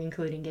everything wrong,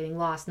 including getting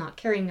lost, not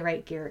carrying the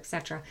right gear,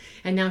 etc.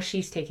 And now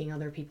she's taking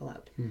other people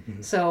out.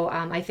 So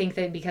I think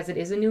that because it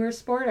is a newer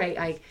sport,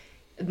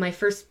 my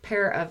first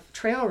pair of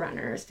trail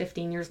runners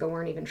 15 years ago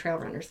weren't even trail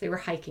runners. They were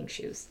hiking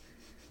shoes.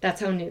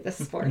 That's how new this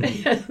sport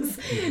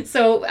is.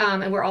 So,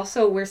 and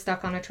we're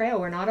stuck on a trail.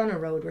 We're not on a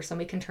road where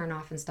somebody can turn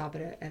off and stop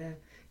at a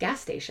gas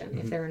station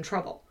if they're in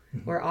trouble.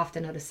 We're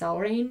often at a cell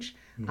range.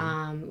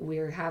 We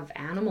have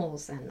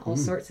animals and all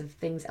sorts of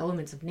things,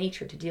 elements of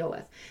nature to deal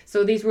with.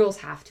 So these rules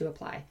have to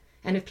apply.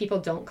 And if people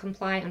don't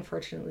comply,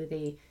 unfortunately,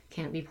 they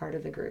can't be part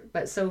of the group.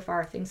 But so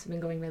far, things have been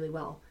going really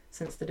well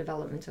since the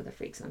development of the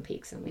Freaks on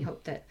Peaks. And we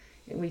hope that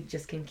we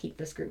just can keep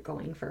this group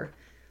going for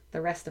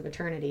the rest of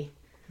eternity.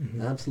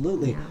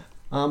 Absolutely.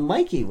 Yeah.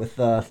 Mikey, with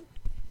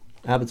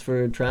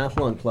Abbotsford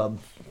Triathlon Club,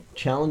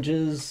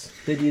 challenges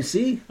did you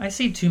see? I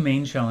see two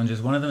main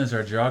challenges. One of them is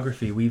our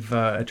geography. We've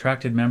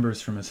attracted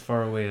members from as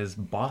far away as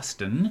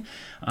Boston,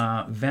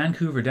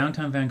 Vancouver,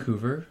 downtown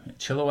Vancouver,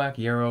 Chilliwack,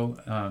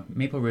 Yarrow,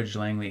 Maple Ridge,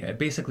 Langley,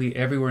 basically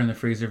everywhere in the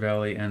Fraser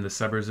Valley and the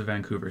suburbs of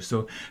Vancouver.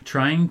 So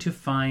trying to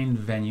find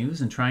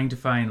venues and trying to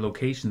find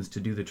locations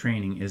to do the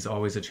training is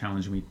always a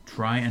challenge. We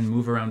try and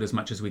move around as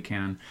much as we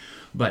can,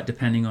 but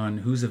depending on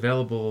who's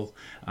available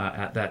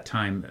at that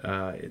time,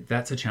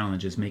 that's a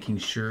challenge, is making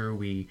sure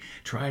we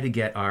try to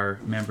get our our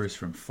members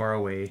from far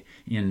away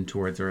in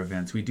towards our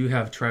events. We do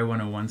have Try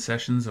 101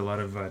 sessions, a lot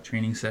of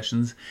training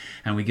sessions,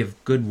 and we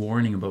give good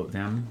warning about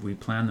them. We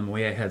plan them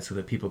way ahead so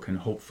that people can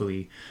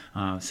hopefully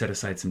set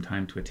aside some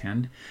time to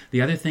attend.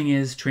 The other thing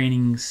is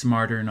training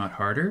smarter, not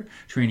harder,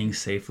 training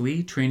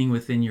safely, training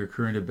within your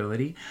current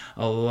ability.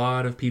 A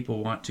lot of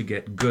people want to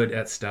get good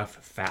at stuff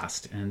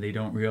fast, and they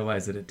don't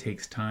realize that it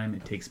takes time,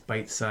 it takes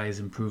bite-size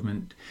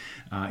improvement,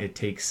 it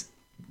takes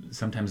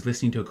sometimes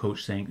listening to a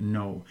coach saying,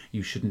 no,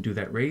 you shouldn't do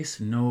that race,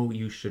 no,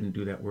 you shouldn't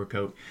do that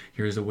workout,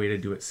 here's a way to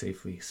do it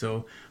safely.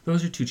 So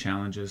those are two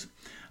challenges,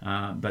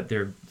 but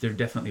they're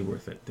definitely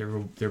worth it.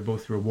 They're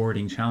both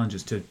rewarding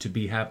challenges to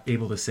be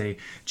able to say,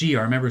 gee,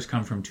 our members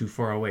come from too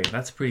far away.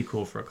 That's pretty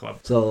cool for a club.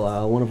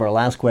 So one of our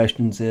last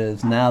questions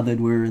is, now that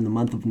we're in the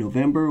month of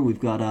November,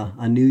 we've got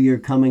a new year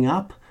coming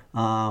up,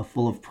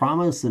 full of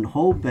promise and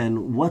hope,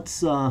 and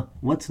what's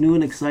new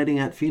and exciting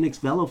at Phoenix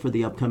Velo for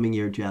the upcoming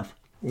year, Jeff?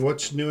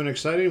 What's new and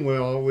exciting?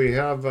 Well, we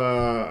have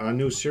a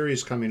new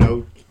series coming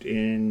out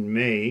in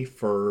May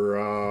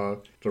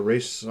for the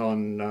race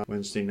on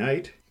Wednesday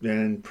night.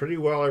 And pretty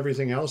well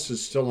everything else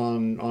is still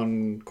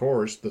on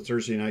course. The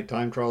Thursday night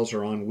time trials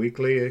are on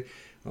weekly.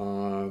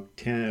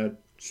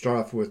 Start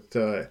off with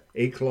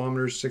 8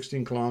 kilometers,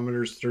 16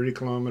 kilometers, 30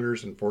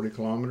 kilometers, and 40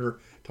 kilometer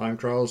time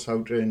trials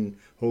out in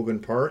Hogan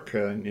Park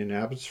in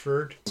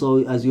Abbotsford.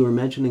 So, as you were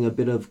mentioning, a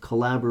bit of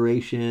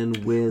collaboration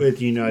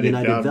with United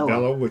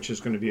Velo, which is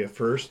going to be a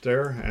first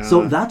there.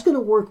 So that's going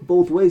to work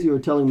both ways. You were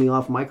telling me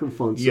off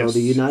microphone. So yes.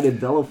 The United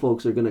Velo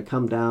folks are going to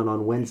come down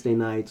on Wednesday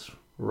nights,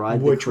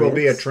 ride which the will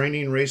be a crits.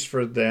 training race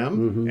for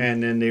them,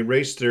 and then they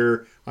race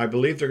I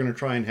believe they're going to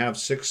try and have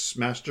 6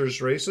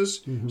 Masters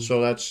races, so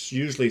that's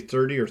usually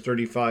 30 or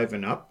 35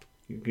 and up.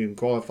 You can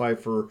qualify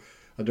for,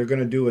 they're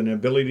going to do an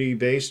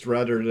ability-based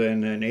rather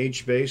than an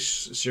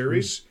age-based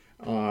series,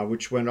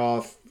 which went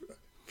off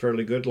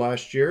fairly good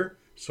last year,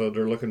 so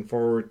they're looking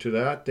forward to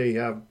that. They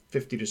have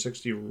 50 to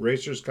 60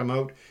 racers come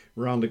out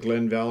around the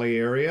Glen Valley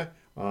area.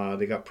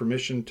 They got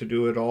permission to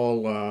do it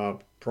all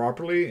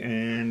properly,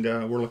 and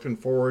we're looking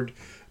forward.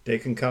 They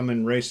can come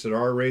and race at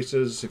our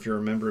races if you're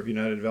a member of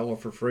United Velo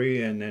for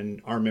free, and then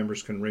our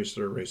members can race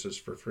their races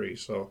for free.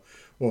 So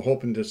we're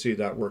hoping to see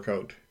that work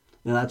out.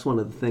 And that's one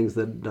of the things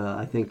that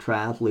I think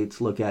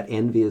triathletes look at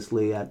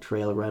enviously at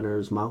trail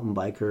runners, mountain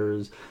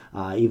bikers,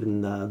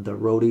 even the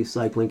roadie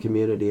cycling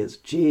community. It's,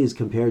 geez,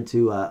 compared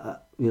to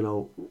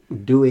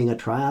doing a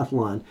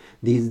triathlon,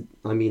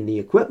 the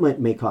equipment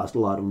may cost a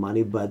lot of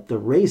money, but the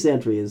race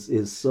entry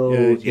is so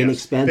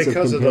inexpensive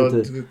because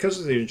compared because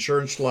of the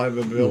insurance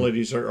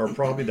liabilities are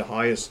probably the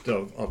highest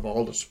of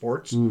all the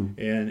sports,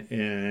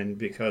 and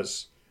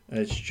because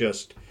it's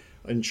just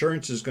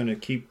insurance is going to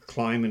keep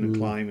climbing and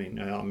climbing.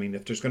 I mean,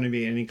 if there's going to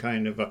be any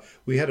kind of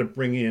we had to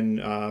bring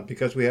in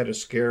because we had a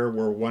scare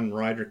where one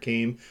rider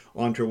came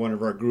onto one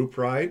of our group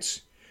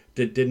rides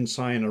that didn't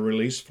sign a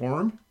release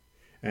form.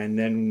 And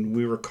then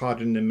we were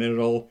caught in the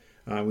middle.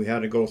 We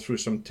had to go through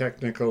some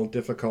technical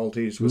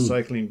difficulties with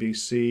Cycling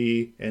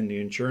BC and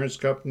the insurance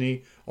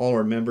company. All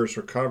our members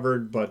were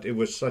covered, but it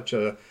was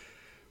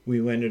we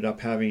ended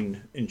up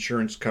having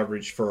insurance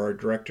coverage for our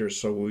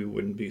directors so we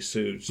wouldn't be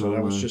sued. So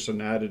that was just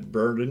an added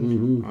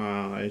burden.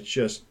 It's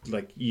just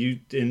like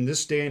in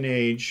this day and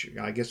age,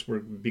 I guess we're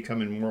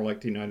becoming more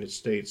like the United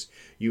States.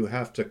 You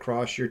have to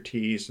cross your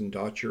T's and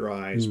dot your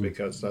I's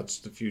because that's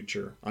the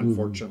future,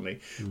 unfortunately,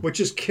 which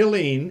is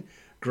killing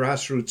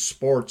grassroots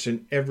sports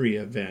in every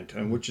event,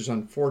 and which is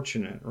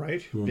unfortunate,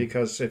 right?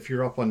 Because if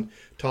you're up on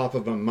top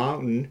of a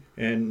mountain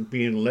and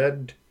being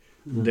led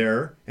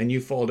there and you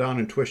fall down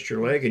and twist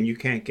your leg and you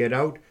can't get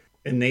out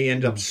and they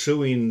end up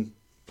suing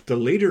the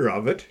leader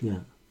of it,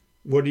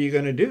 what are you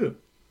going to do?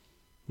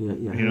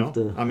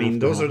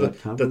 Those are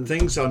the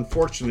things,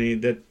 unfortunately,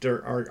 that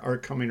are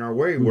coming our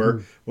way.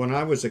 Where when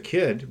I was a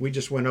kid, we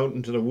just went out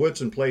into the woods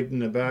and played in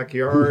the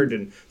backyard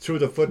and threw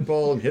the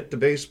football and hit the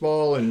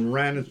baseball and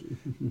ran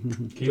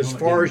as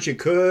far as you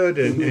could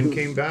and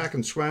came back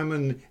and swam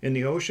in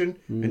the ocean.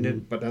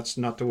 But that's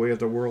not the way of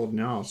the world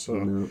now.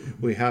 So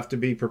we have to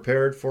be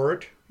prepared for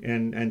it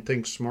and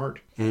think smart.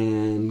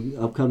 And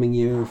upcoming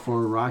year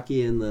for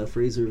Rocky and the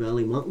Fraser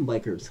Valley Mountain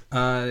Bikers.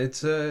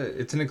 It's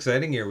an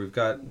exciting year. We've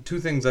got 2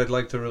 things I'd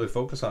like to really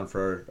focus on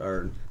for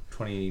our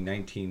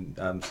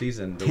 2019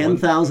 season.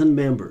 10,000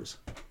 members.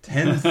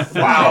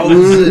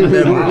 10,000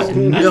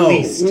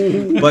 members.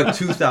 No, but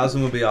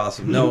 2,000 would be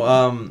awesome.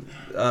 No,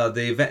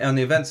 the event on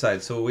the event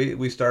side. So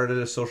we started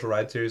a social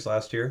ride series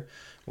last year,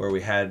 where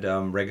we had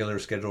regular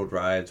scheduled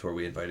rides where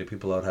we invited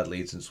people out, had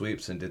leads and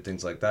sweeps, and did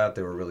things like that.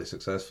 They were really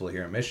successful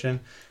here in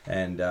Mission.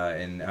 And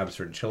in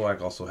Abbotsford and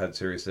Chilliwack also had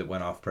series that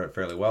went off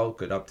fairly well,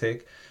 good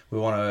uptake. We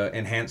want to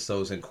enhance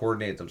those and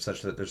coordinate them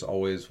such that there's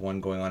always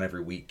one going on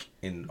every week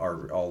in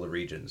all the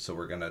regions. So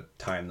we're going to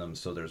time them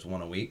so there's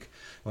one a week.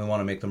 And we want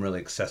to make them really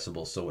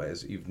accessible. So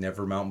as you've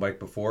never mountain biked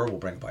before, we'll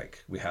bring a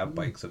bike. We have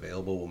bikes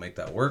available. We'll make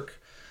that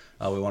work.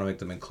 We want to make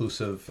them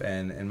inclusive,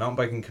 and mountain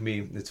biking can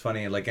be, it's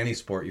funny, like any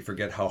sport, you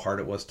forget how hard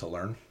it was to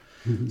learn.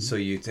 So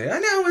you'd say, I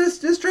know,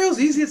 this trail's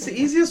easy. It's the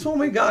easiest one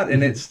we got.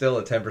 And it's still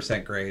a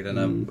 10% grade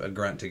and a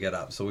grunt to get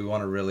up. So we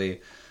want to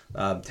really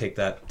take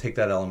that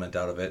element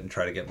out of it and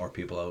try to get more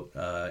people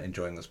out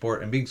enjoying the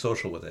sport and being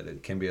social with it.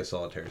 It can be a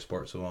solitary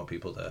sport, so we want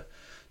people to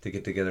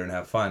get together and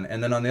have fun.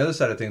 And then on the other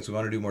side of things, we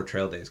want to do more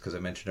trail days because I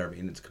mentioned our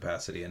maintenance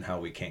capacity and how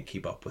we can't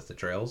keep up with the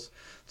trails.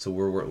 So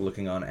we're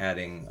looking on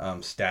adding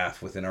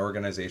staff within our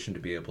organization to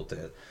be able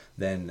to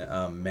then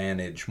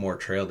manage more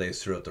trail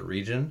days throughout the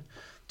region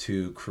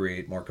to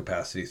create more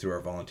capacity through our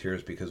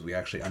volunteers, because we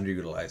actually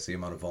underutilize the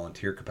amount of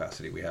volunteer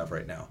capacity we have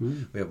right now.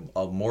 We have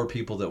more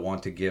people that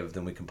want to give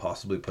than we can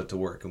possibly put to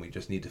work, and we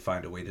just need to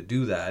find a way to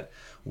do that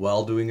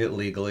while doing it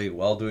legally,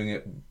 while doing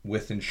it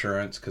with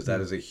insurance, because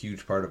that is a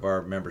huge part of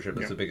our membership.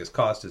 It's the biggest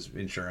cost is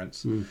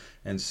insurance.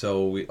 And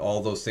so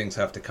all those things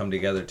have to come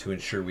together to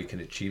ensure we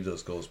can achieve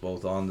those goals,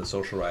 both on the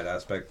social ride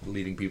aspect,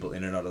 leading people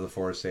in and out of the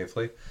forest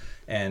safely,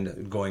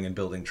 and going and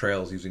building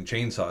trails using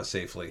chainsaws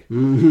safely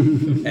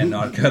and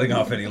not cutting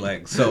off any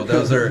legs. So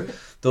those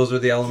are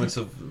the elements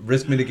of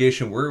risk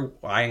mitigation we're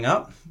eyeing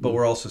up, but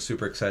we're also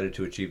super excited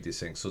to achieve these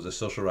things. So the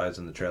social rides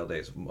and the trail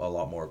days, a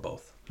lot more of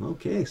both.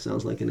 Okay,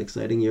 sounds like an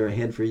exciting year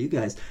ahead for you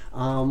guys.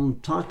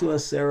 Talk to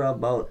us, Sarah,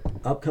 about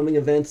upcoming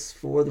events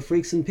for the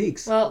Freaks and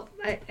Peaks. Well,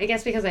 I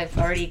guess because I've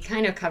already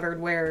kind of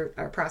covered where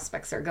our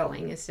prospects are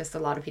going. It's just a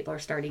lot of people are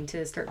starting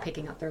to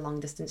picking up their long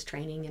distance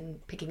training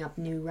and picking up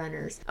new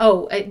runners.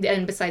 Oh,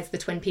 and besides the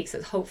Twin Peaks,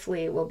 that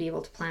hopefully we'll be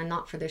able to plan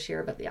not for this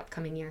year, but the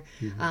upcoming year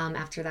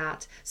after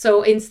that.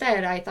 So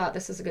instead, I thought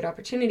this is a good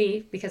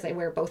opportunity, because I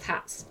wear both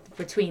hats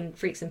between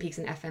Freaks and Peaks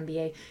and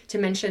FMBA, to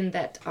mention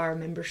that our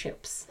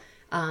memberships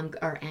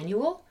are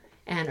annual,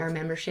 and our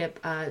membership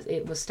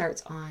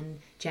starts on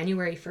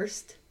January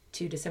 1st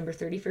to December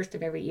 31st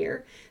of every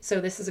year. So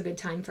this is a good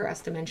time for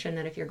us to mention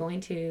that if you're going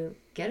to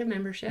get a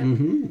membership,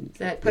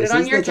 that put it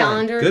on your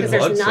calendar, because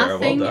there's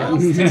nothing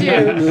else to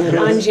do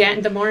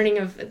on the morning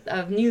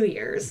of New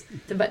Year's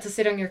but to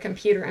sit on your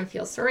computer and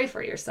feel sorry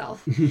for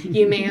yourself.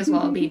 You may as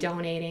well be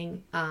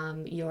donating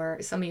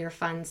some of your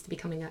funds to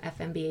becoming an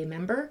FMBA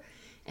member.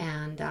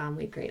 And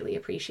we'd greatly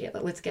appreciate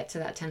it. Let's get to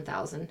that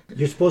 10,000.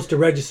 You're supposed to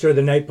register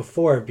the night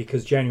before,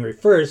 because January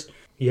 1st,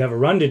 you have a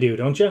run to do,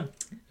 don't you?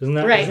 Isn't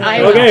that right?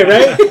 Okay,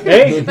 right?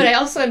 Hey? But I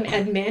also am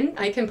admin.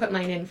 I can put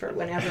mine in for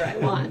whenever I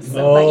want.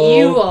 So, but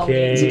you all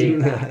need to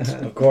do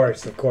that. Of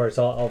course.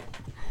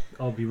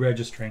 I'll be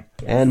registering.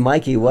 And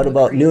Mikey, what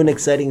about new and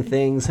exciting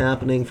things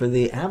happening for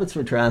the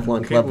Abbotsford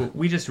Triathlon Club? Well,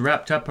 we just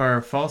wrapped up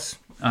our fall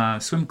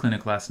swim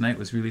clinic last night. It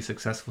was really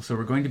successful. So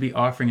we're going to be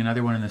offering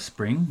another one in the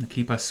spring to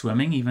keep us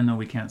swimming, even though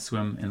we can't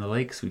swim in the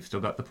lakes. We've still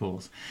got the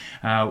pools.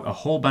 A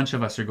whole bunch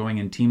of us are going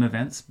in team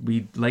events.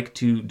 We'd like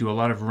to do a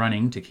lot of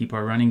running to keep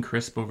our running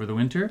crisp over the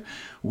winter.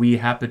 We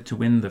happened to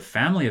win the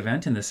family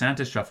event in the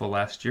Santa Shuffle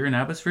last year in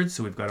Abbotsford,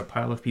 so we've got a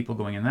pile of people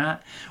going in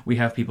that. We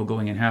have people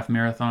going in half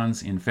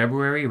marathons in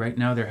February. Right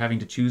now they're having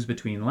to choose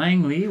between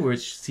Langley,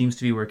 which seems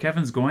to be where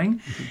Kevin's going,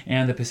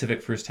 and the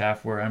Pacific First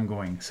Half, where I'm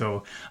going.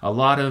 So a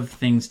lot of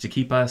things to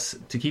keep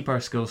our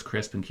skills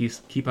crisp and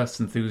keep us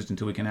enthused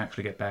until we can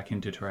actually get back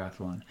into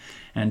triathlon.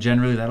 And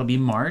generally that'll be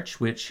March,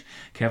 which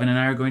Kevin and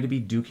I are going to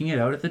be duking it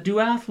out at the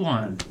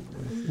duathlon.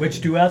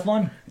 Which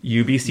duathlon?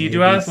 UBC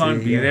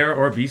duathlon. Be there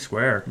or be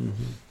square.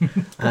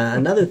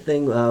 Another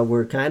thing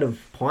we're kind of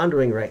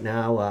pondering right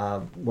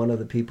now, one of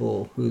the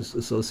people who's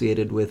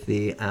associated with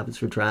the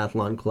Abbotsford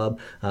Triathlon Club,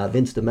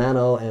 Vince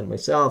DiMano and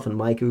myself and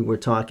Mike, who were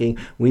talking,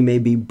 we may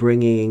be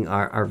bringing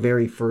our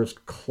very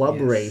first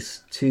club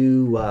race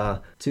to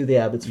the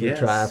Abbotsford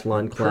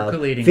Triathlon Club.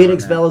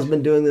 Phoenix Velo's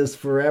been doing this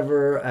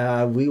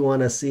forever. We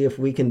want to see if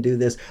we can do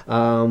this.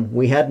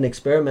 We had an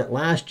experiment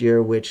last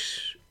year,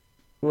 which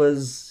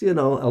was,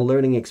 a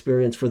learning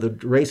experience for the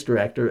race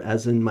director,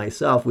 as in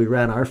myself. We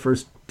ran our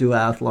first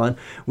duathlon,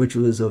 which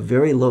was a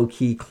very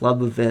low-key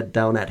club event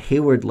down at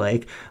Hayward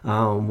Lake.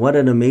 What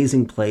an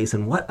amazing place,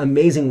 and what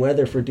amazing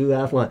weather for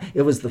duathlon.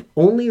 It was the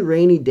only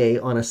rainy day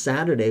on a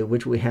Saturday,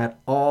 which we had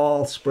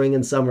all spring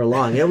and summer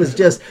long. It was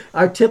just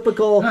our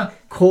typical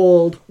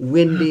cold,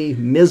 windy,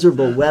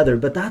 miserable weather,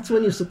 but that's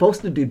when you're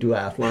supposed to do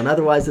duathlon.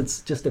 Otherwise, it's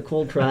just a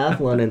cold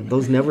triathlon, and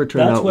those never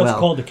turn out well. That's what's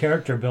called a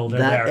character builder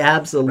there.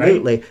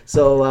 Absolutely. Right?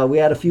 So we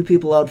had a few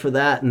people out for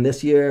that, and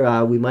this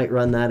year we might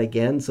run that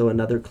again, so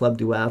another club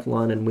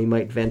duathlon, and we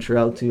might venture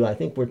out to, I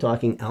think we're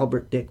talking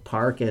Albert Dick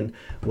Park, and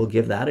we'll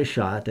give that a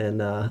shot.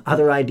 And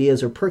other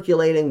ideas are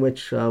percolating,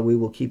 which we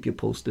will keep you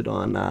posted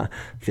on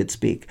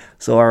Fitspeek.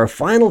 So our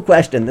final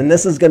question, and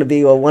this is going to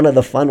be one of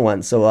the fun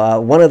ones. So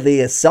one of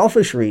the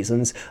selfish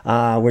reasons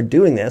we're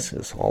doing this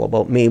is all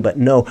about me, but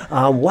no,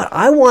 what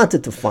I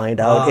wanted to find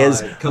out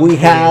is we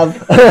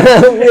have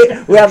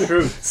we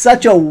have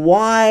such a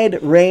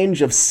wide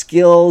range of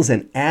skills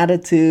and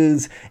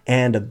attitudes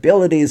and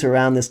abilities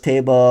around this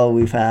table.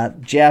 We've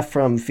had Jeff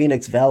from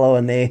Phoenix Velo,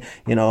 and they,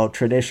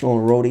 traditional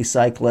roadie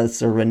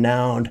cyclists are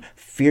renowned,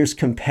 fierce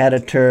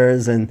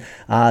competitors, and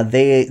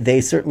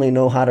they certainly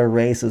know how to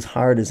race as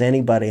hard as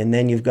anybody. And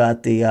then you've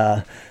got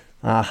the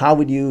how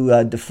would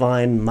you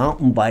define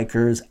mountain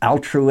bikers?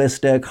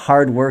 Altruistic,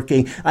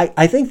 hardworking.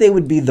 I think they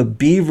would be the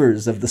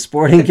beavers of the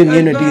sporting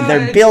community.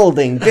 They're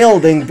building,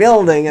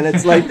 and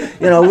it's like,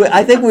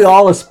 I think we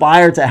all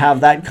aspire to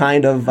have that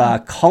kind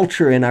of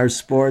culture in our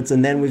sports.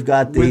 And then we've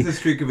got with the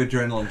streak of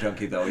adrenaline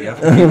junkie, though. You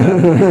have to keep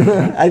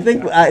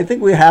that. I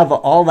think we have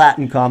all that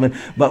in common.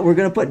 But we're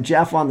going to put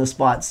Jeff on the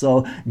spot.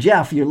 So,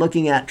 Jeff, you're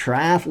looking at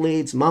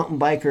triathletes, mountain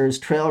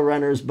bikers, trail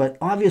runners, but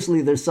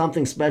obviously there's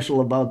something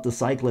special about the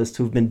cyclists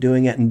who've been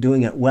doing it and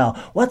doing it well.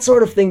 What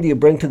sort of thing do you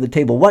bring to the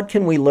table? What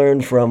can we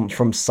learn from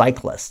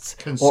cyclists?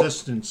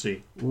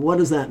 Consistency. What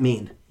does that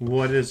mean?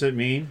 What does it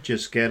mean?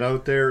 Just get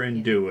out there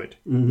and do it.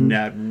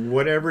 At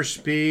whatever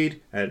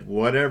speed, at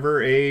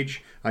whatever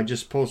age. I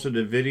just posted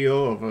a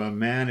video of a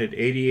man at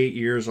 88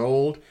 years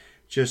old,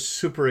 just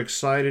super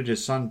excited.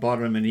 His son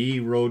bought him an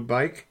e-road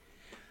bike.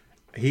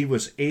 He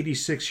was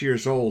 86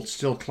 years old,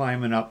 still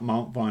climbing up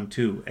Mount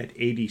Ventoux at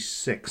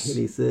 86.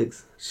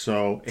 86.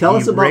 So tell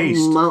us about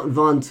Mount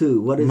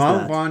Ventoux. What is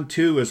Mount that? Mount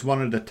Ventoux is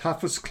one of the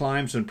toughest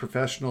climbs in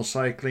professional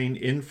cycling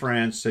in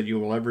France that you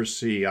will ever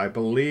see. I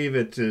believe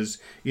it is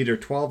either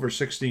 12 or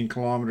 16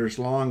 kilometers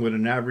long with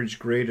an average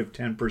grade of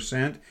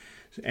 10%.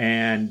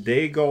 And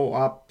they go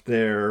up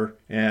there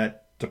at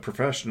the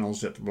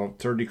professionals at about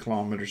 30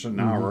 kilometers an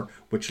hour,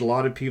 which a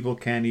lot of people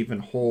can't even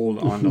hold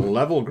on the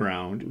level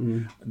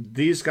ground.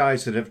 These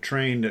guys that have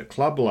trained at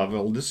club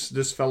level,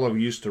 this fellow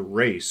used to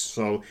race,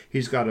 so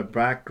he's got a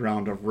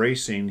background of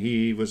racing.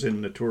 He was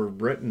in the Tour of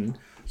Britain,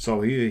 so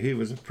he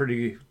was a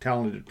pretty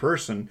talented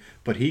person,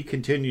 but he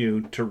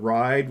continued to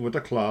ride with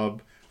a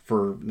club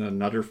for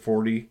another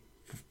 40,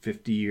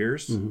 50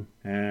 years.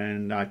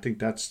 And I think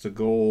that's the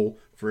goal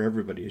for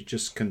everybody. It's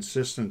just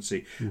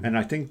consistency. And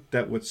I think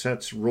that what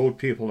sets road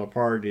people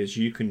apart is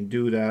you can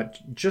do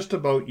that just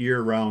about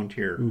year round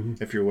here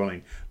if you're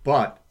willing.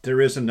 But there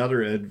is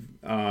another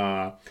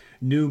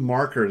new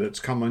marker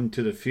that's come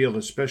into the field,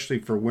 especially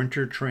for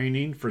winter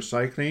training for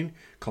cycling,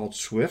 called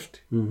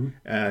Swift.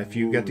 If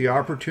you get the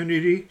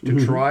opportunity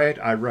to try it,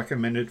 I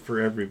recommend it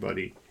for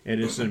everybody. It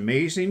is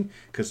amazing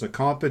because the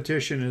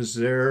competition is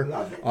there.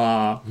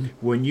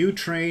 When you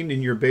train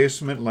in your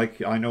basement,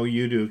 like I know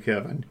you do,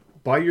 Kevin,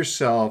 by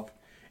yourself,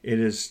 it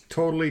is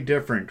totally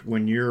different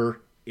when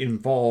you're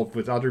involved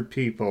with other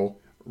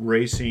people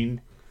racing.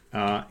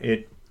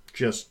 It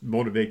just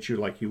motivates you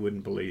like you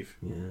wouldn't believe.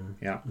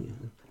 Yeah.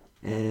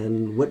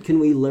 And what can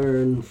we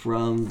learn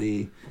from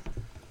the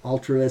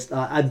altruist?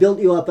 I built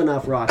you up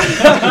enough, Rocky.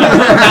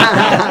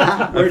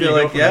 I feel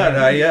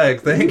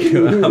like, thank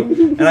you.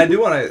 And I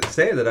do want to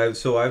say that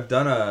I've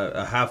done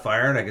a half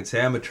iron. I can say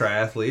I'm a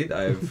triathlete.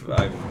 I've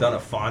done a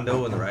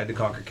fondo in the Ride to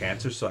Conquer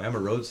Cancer, so I am a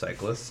road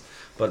cyclist.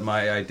 But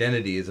my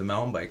identity is a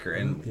mountain biker.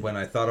 And when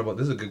I thought about,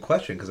 this is a good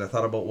question, because I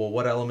thought about, well,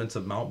 what elements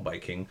of mountain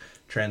biking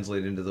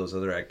translate into those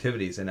other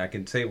activities? And I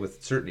can say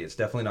with certainty, it's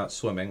definitely not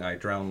swimming. I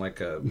drown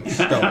like a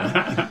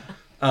stone.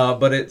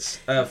 But it's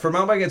for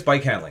mountain biking, it's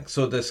bike handling.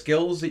 So the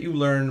skills that you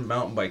learn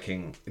mountain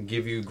biking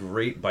give you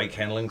great bike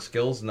handling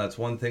skills, and that's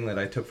one thing that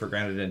I took for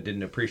granted and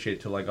didn't appreciate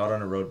till I got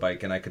on a road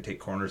bike and I could take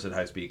corners at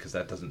high speed because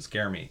that doesn't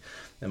scare me,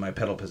 and my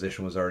pedal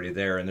position was already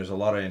there. And there's a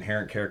lot of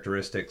inherent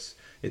characteristics.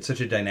 It's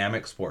such a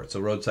dynamic sport. So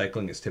road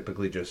cycling is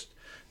typically just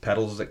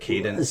pedals at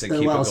cadence and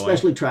keep it going.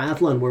 Especially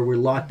triathlon, where we're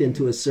locked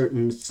into a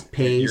certain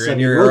pace. You're in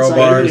your aero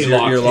bars,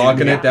 you're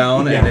locking it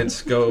down, and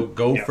it's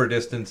go for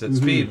distance at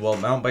speed. Well,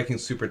 mountain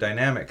biking's super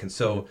dynamic, and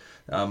so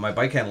my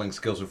bike handling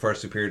skills are far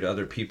superior to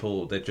other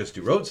people that just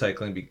do road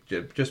cycling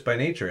just by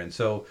nature. And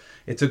so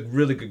it's a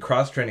really good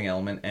cross-training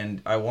element, and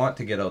I want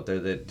to get out there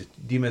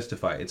that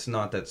demystify. It's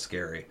not that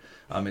scary.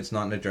 It's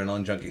not an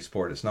adrenaline junkie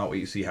sport. It's not what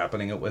you see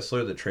happening at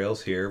Whistler. The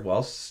trails here,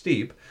 while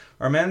steep,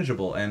 are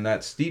manageable, and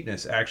that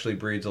steepness actually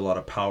breeds a lot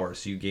of power.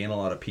 So you gain a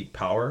lot of peak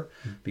power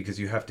because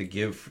you have to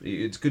give.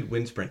 It's good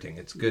wind sprinting.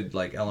 It's good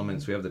like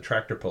elements. We have the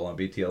tractor pull on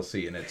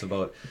BTLC, and it's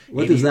about.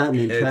 What does that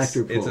mean?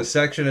 Tractor pull. It's a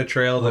section of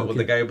trail that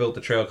the guy who built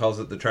the trail calls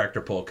it the tractor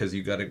pull because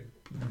you got to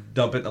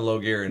dump it in a low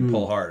gear and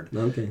pull hard.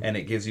 And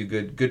it gives you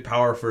good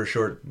power for a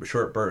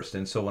short burst.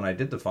 And so when I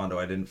did the fondo,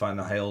 I didn't find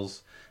the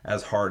hills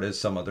as hard as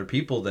some other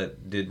people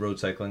that did road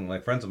cycling,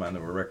 like friends of mine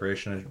that were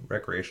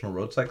recreational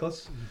road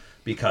cyclists,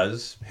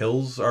 because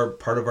hills are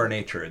part of our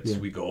nature.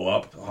 We go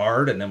up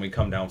hard and then we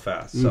come down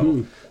fast.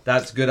 So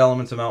that's good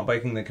elements of mountain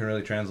biking that can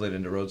really translate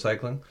into road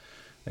cycling.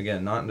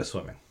 Again, not into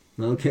swimming.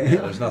 Okay.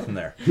 Yeah, there's nothing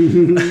there.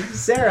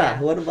 Sarah,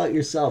 what about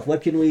yourself?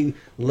 What can we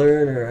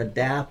learn or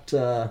adapt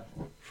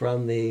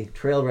from the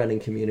trail running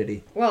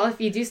community? Well, if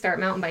you do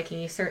start mountain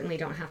biking, you certainly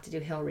don't have to do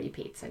hill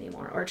repeats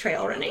anymore or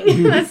trail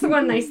running. That's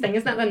one nice thing.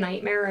 Isn't that the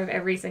nightmare of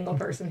every single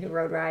person who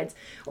road rides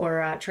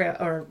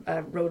or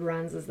road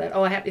runs? Is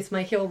that it's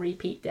my hill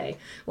repeat day?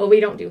 Well, we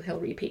don't do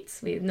hill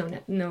repeats. We have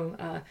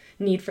no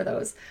need for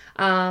those.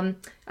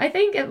 I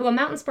think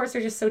mountain sports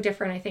are just so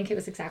different. I think it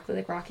was exactly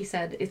like Rocky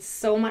said. It's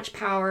so much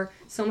power,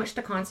 so much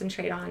to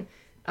concentrate on.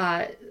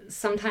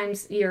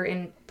 Sometimes you're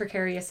in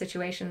precarious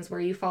situations where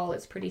you fall,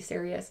 it's pretty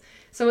serious.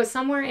 So it's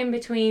somewhere in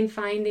between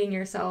finding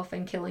yourself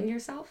and killing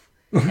yourself.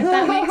 if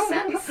that makes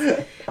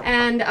sense.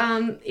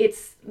 And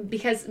it's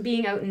because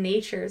being out in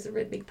nature is a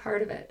really big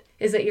part of it,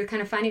 is that you're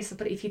kind of finding yourself,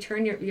 but if you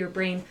turn your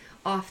brain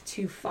off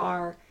too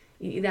far,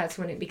 that's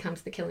when it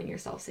becomes the killing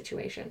yourself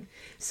situation.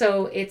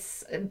 So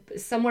it's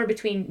somewhere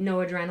between no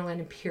adrenaline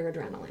and pure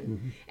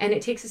adrenaline. And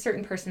it takes a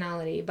certain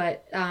personality.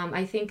 But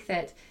I think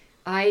that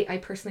I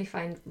personally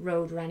find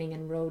road running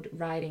and road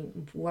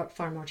riding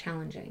far more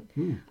challenging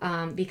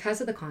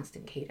because of the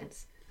constant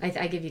cadence.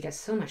 I give you guys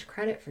so much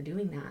credit for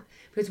doing that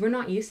because we're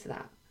not used to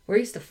that. We're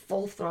used to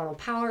full throttle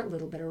power, a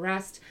little bit of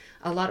rest,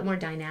 a lot more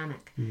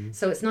dynamic.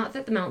 So it's not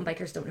that the mountain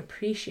bikers don't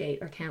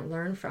appreciate or can't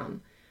learn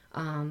from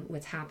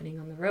what's happening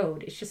on the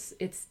road. It's just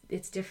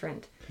it's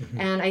different.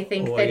 And I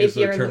think that if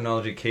you're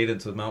terminology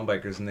cadence with mountain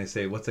bikers, and they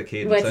say, "What's a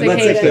cadence?" What's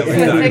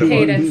a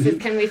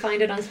cadence? Can we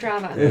find it on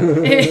Strava?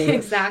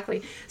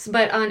 Exactly. So,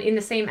 but in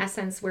the same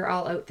essence, we're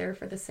all out there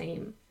for the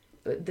same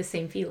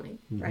feeling,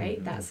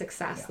 right? That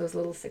success, those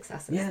little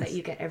successes that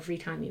you get every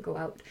time you go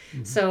out.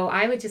 So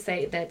I would just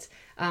say that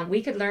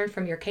we could learn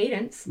from your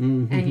cadence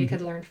and you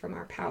could learn from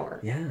our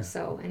power.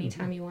 So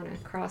anytime you want to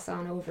cross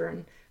on over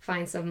and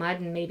find some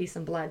mud and maybe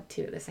some blood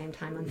too at the same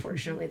time,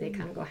 unfortunately they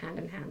kind of go hand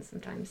in hand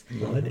sometimes.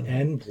 Blood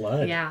and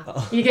blood. Yeah.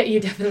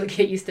 You definitely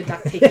get used to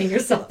duct taping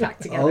yourself back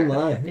together. Oh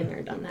my. Been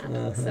there, done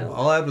that. So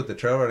I'll add with the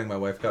trail running, my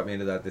wife got me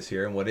into that this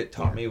year, and what it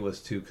taught me was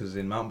because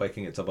in mountain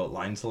biking it's about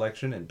line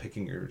selection and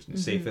picking your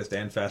safest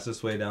and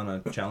fastest way down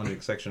a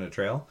challenging section of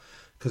trail.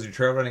 Because you're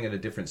trail running at a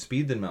different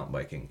speed than mountain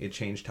biking, it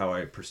changed how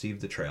I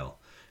perceived the trail.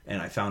 And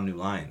I found new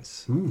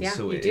lines.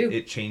 So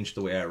it changed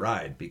the way I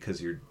ride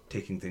because you're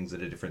taking things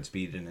at a different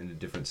speed and in a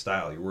different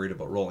style. You're worried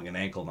about rolling an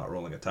ankle, not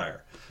rolling a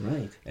tire.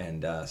 Right.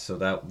 And so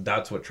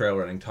that's what trail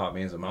running taught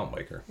me as a mountain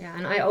biker. Yeah,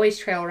 and I always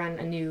trail run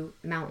a new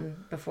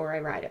mountain before I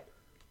ride it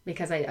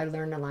because I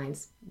learn the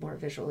lines more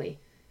visually.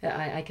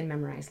 I can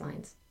memorize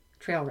lines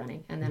trail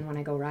running, and then when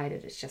I go ride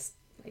it, it's just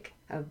like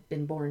I've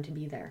been born to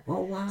be there.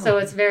 Oh wow. So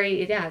it's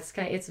very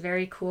it's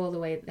very cool the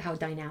way how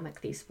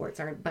dynamic these sports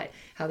are, but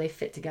how they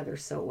fit together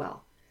so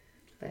well.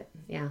 But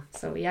yeah,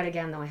 so yet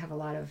again, though, I have a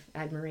lot of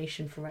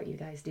admiration for what you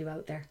guys do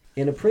out there.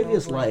 In a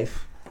previous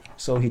life,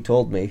 so he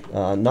told me,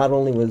 not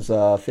only was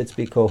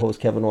Fitspeek co-host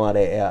Kevin Watt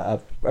a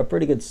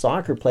pretty good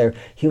soccer player,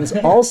 he was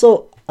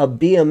also a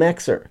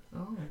BMXer.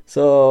 Oh.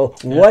 So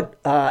what,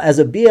 as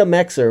a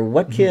BMXer,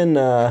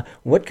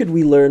 what could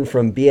we learn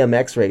from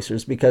BMX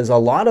racers? Because a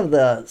lot of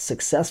the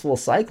successful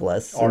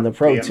cyclists on the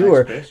Pro BMX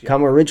Tour based,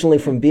 come originally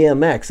from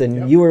BMX,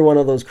 and you were one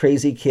of those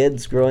crazy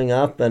kids growing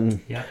up.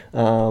 And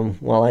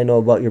well, I know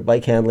about your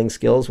bike handling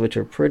skills, which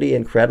are pretty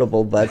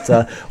incredible. But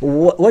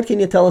what can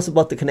you tell us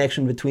about the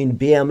connection between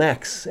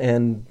BMX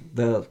and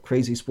the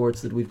crazy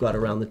sports that we've got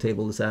around the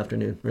table this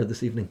afternoon or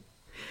this evening?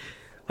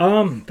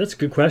 That's a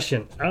good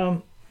question.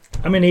 I'm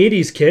an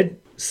 80s kid.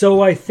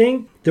 So I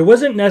think there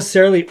wasn't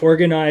necessarily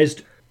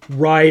organized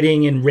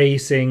riding and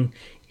racing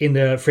in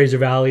the Fraser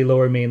Valley,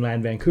 Lower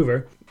Mainland,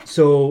 Vancouver.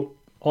 So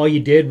all you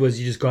did was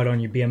you just got on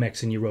your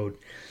BMX and you rode.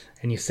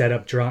 And you set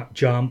up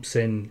jumps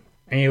and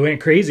you went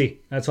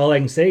crazy. That's all I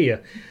can say. You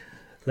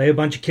lay a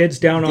bunch of kids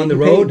down on the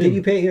road. Did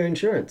you pay your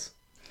insurance?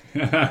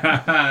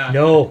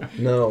 No.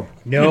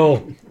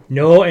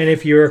 And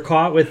if you were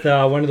caught with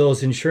one of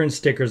those insurance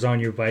stickers on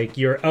your bike,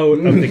 you're out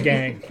of the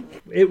gang.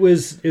 It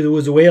was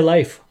a way of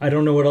life. I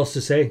don't know what else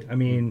to say. I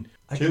mean,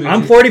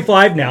 I'm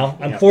 45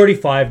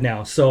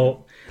 now.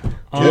 So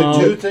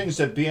two things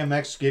that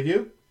BMX give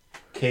you: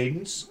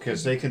 cadence,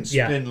 because they can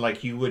spin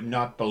like you would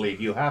not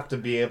believe. You have to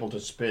be able to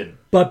spin.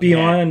 But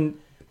beyond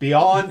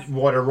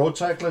what a road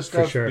cyclist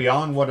does, sure.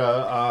 beyond what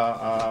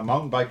a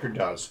mountain biker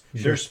does,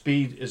 their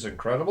speed is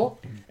incredible,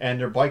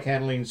 and their bike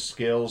handling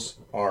skills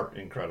are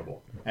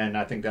incredible. And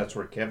I think that's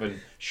where Kevin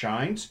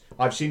shines.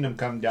 I've seen him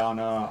come down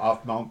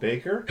off Mount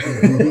Baker.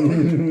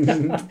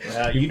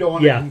 You don't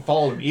want to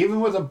follow him, even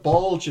with a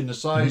bulge in the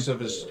size of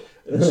his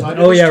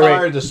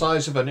tire, the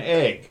size of an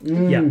egg.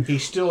 He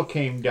still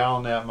came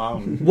down that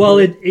mountain. Well,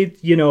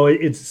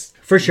 it's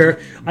for sure.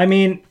 I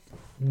mean,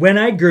 when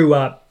I grew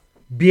up,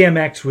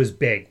 BMX was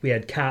big. We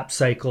had cap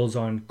cycles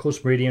on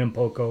Coast Meridian and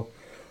Poco.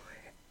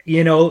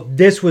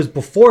 This was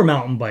before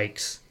mountain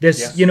bikes.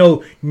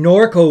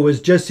 Norco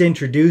was just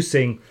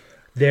introducing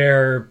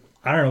their,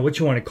 I don't know what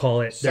you want to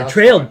call it. Their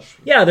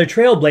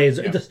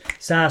trailblazer, the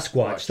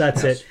Sasquatch.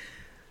 That's it.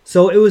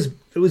 So it was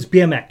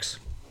BMX.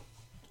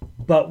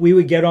 But we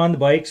would get on the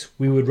bikes,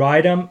 we would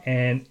ride them,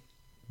 and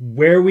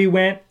where we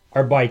went,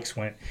 our bikes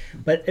went.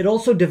 But it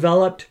also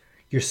developed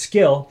your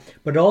skill,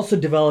 but it also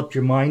developed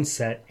your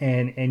mindset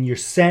and your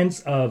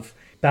sense of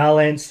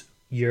balance,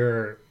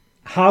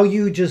 how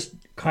you just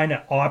kind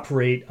of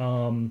operate,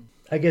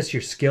 I guess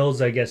your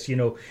skills,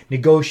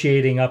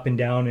 negotiating up and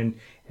down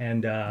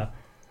and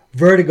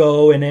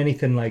vertigo and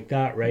anything like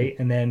that, right?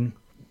 And then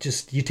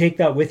just you take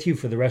that with you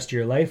for the rest of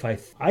your life.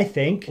 I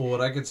think. Well,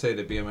 what I could say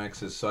to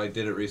BMX is, so I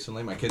did it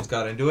recently. My kids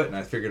got into it, and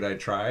I figured I'd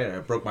try it. I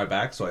broke my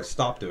back, so I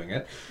stopped doing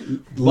it.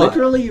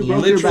 Literally, you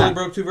broke your back.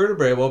 Broke 2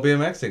 vertebrae while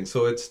BMXing,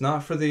 so it's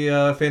not for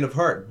the faint of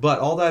heart. But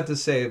all that to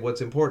say,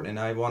 what's important, and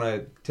I want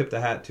to tip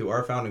the hat to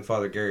our founding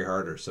father, Gary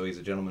Harder. So he's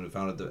a gentleman who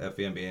founded the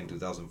FVMBA in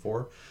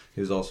 2004.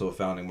 He was also a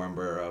founding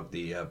member of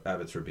the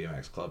Abbotsford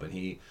BMX Club, and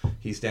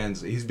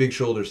he's big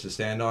shoulders to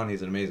stand on.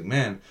 He's an amazing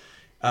man.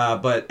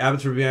 But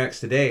Abbotsford BMX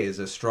today is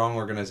a strong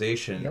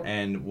organization,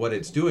 and what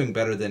it's doing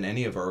better than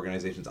any of our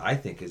organizations, I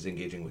think, is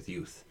engaging with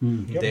youth.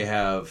 Mm-hmm. They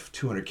have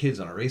 200 kids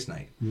on a race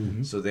night,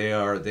 so they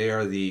are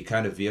the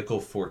kind of vehicle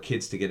for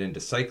kids to get into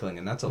cycling,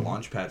 and that's a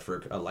launch pad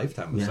for a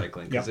lifetime of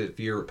cycling. Because if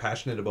you're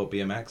passionate about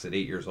BMX at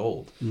 8 years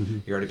old,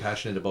 you're already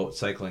passionate about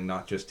cycling,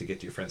 not just to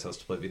get to your friend's house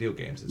to play video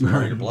games. It's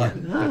part of your blood.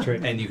 That's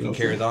right. And you can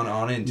carry that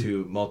on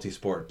into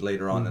multi-sport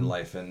later on in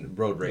life, and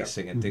road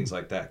racing and things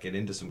like that. Get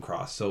into some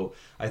cross. So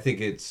I think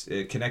it's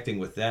connecting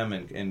with them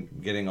and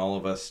getting all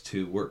of us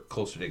to work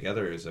closer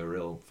together is a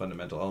real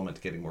fundamental element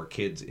to getting more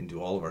kids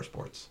into all of our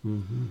sports.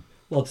 Mm-hmm.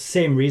 Well, it's the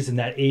same reason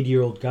that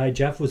 80-year-old guy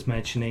Jeff was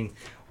mentioning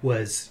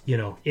was,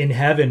 in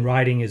heaven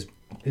riding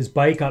his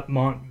bike up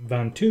Mont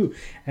Ventoux.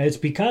 And it's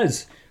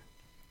because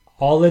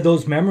all of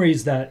those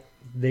memories that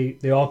they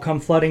all come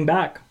flooding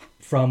back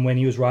from when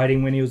he was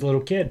riding when he was a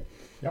little kid.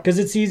 Because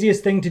it's the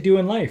easiest thing to do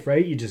in life,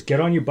 right? You just get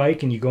on your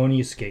bike and you go and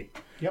you skate.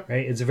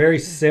 Right? It's a very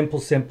simple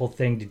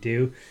thing to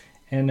do.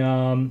 And,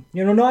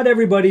 not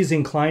everybody's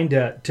inclined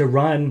to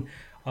run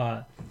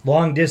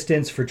long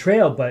distance for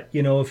trail, but,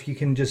 if you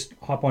can just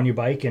hop on your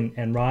bike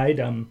and ride,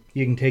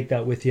 you can take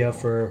that with you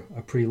for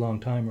a pretty long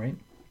time, right?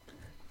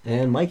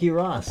 And Mikey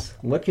Ross,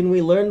 what can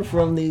we learn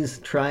from these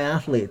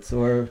triathletes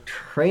or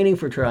training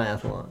for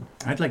triathlon?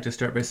 I'd like to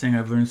start by saying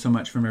I've learned so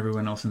much from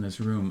everyone else in this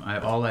room.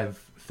 All I've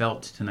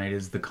felt tonight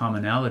is the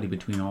commonality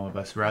between all of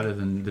us rather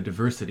than the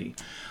diversity.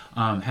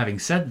 Having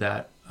said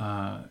that,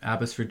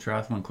 Abbotsford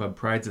Triathlon Club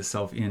prides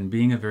itself in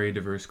being a very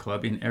diverse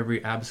club in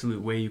every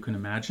absolute way you can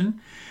imagine.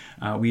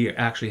 We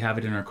actually have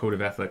it in our code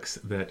of ethics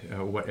that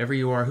whatever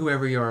you are,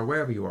 whoever you are,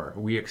 wherever you are,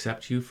 we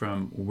accept you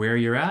from where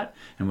you're at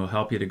and we'll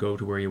help you to go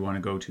to where you want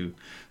to go to.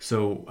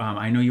 So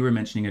I know you were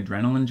mentioning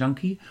adrenaline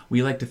junkie.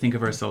 We like to think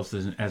of ourselves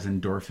as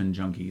endorphin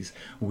junkies.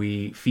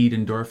 We feed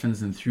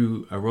endorphins, and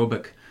through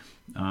aerobic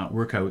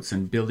workouts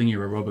and building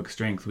your aerobic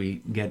strength,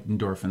 we get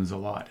endorphins a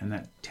lot, and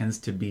that tends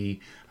to be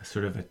a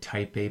sort of a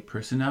type A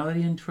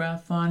personality in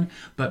triathlon.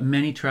 But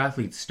many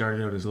triathletes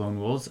started out as lone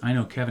wolves. I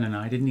know Kevin and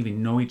I didn't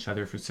even know each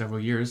other for several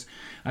years.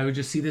 I would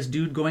just see this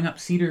dude going up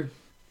Cedar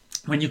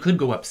when you could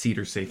go up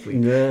Cedar safely,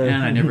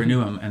 and I never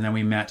knew him, and then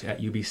we met at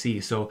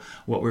UBC. So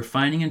what we're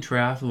finding in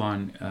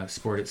triathlon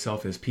sport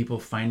itself is people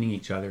finding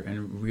each other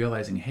and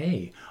realizing,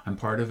 hey, I'm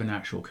part of an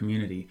actual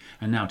community.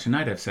 And now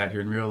tonight I've sat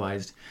here and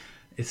realized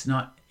it's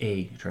not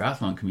a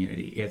triathlon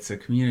community. It's a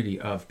community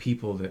of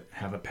people that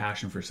have a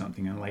passion for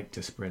something and like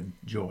to spread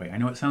joy. I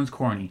know it sounds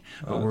corny,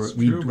 but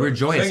we're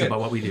joyous about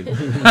what we do.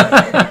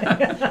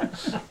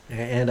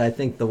 And I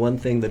think the one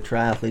thing that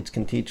triathletes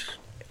can teach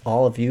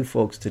all of you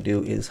folks to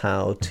do is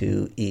how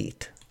to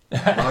eat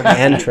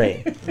and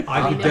train.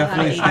 I could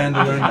definitely stand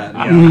to learn that.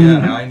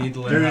 Yeah, I need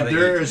to learn how to eat.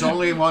 There is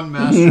only one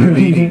master of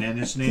eating, and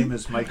his name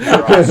is Mikey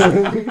Ross.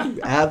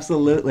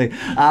 Absolutely.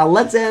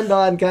 Let's end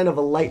on kind of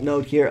a light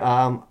note here.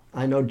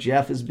 I know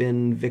Jeff has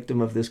been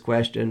victim of this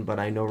question, but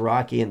I know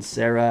Rocky and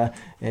Sarah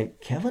and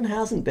Kevin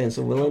hasn't been,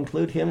 so we'll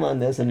include him on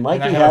this. And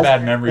Mikey and I have a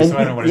bad memory, so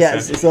I don't know what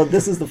it said. So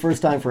this is the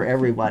first time for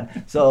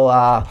everyone. So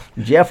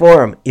Jeff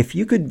Orem, if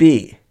you could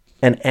be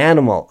an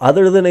animal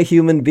other than a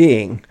human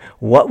being,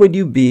 what would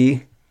you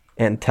be,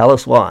 and tell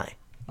us why?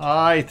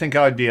 I think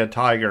I'd be a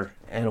tiger.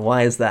 And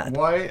why is that?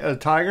 Why a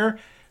tiger?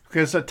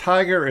 Because a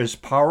tiger is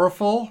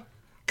powerful,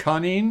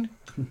 cunning,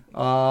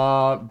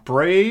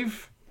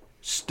 brave,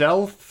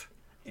 stealth,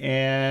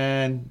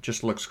 and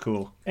just looks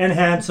cool. And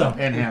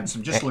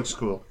handsome. Just looks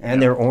cool.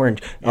 And they're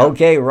orange. Yeah.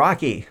 Okay,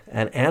 Rocky,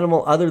 an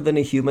animal other than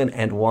a human,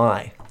 and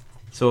why?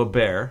 So a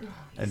bear.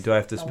 And do I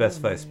have to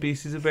specify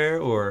species of bear,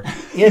 or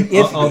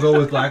I'll go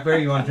with black bear?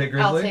 You want to take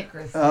grizzly? I'll take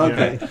grizzly.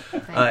 Okay.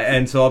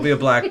 And so I'll be a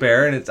black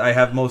bear, and I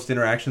have most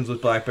interactions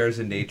with black bears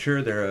in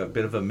nature. They're a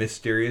bit of a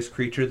mysterious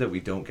creature that we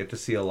don't get to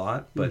see a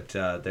lot, but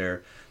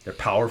they're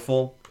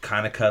powerful,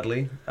 kind of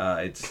cuddly.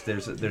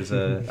 There's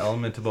a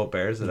element about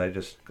bears that I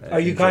just Are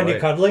you kind of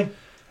cuddly?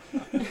 I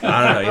don't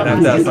know. You'd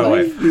have to ask my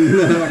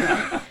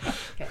wife.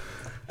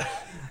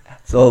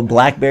 So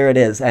black bear it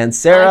is. And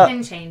Sarah, I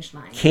can change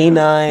mine.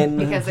 Canine.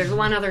 Because there's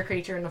one other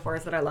creature in the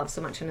forest that I love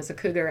so much, and it's a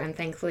cougar, and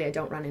thankfully I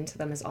don't run into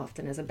them as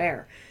often as a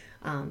bear.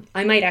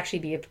 I might actually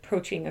be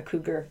approaching a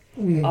cougar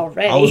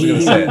already. I was going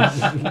to say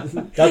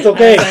it. That's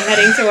okay. I'm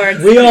heading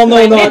towards we all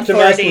know my not to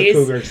mess with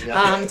cougars.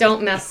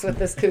 Don't mess with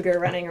this cougar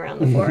running around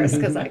the forest,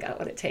 because I got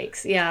what it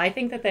takes. Yeah, I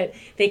think that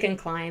they can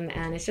climb,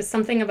 and it's just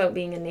something about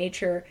being in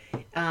nature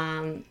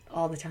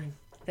all the time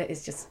that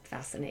is just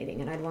fascinating,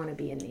 and I'd want to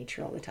be in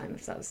nature all the time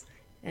if I was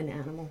an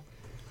animal.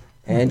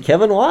 And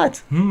Kevin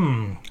Watt?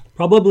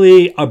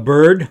 Probably a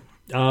bird,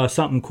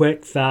 something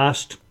quick,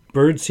 fast,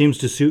 bird seems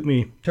to suit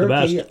me the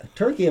best.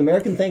 Turkey,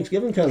 American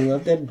Thanksgiving coming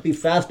up. That'd be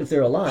fast if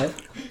they're alive.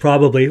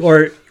 Probably.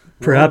 Or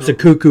perhaps a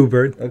cuckoo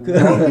bird.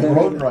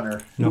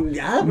 Roadrunner. No.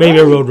 Yeah, Maybe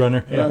a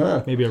roadrunner.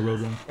 Yeah, maybe a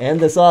roadrunner. End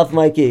this off,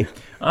 Mikey.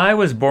 I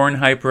was born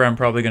hyper. I'm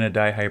probably going to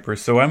die hyper.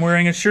 So I'm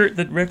wearing a shirt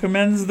that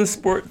recommends the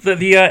sport,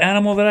 the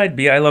animal that I'd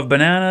be. I love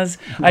bananas.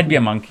 I'd be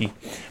a monkey.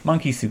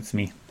 Monkey suits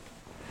me.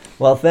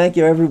 Well, thank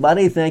you,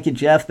 everybody. Thank you,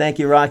 Jeff. Thank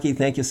you, Rocky.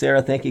 Thank you,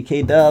 Sarah. Thank you,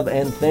 K-Dub.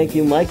 And thank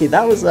you, Mikey.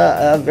 That was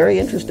a very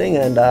interesting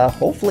and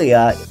hopefully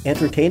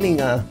entertaining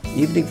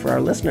evening for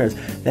our listeners.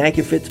 Thank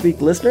you,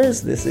 Fitspeek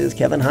listeners. This is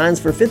Kevin Hines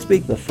for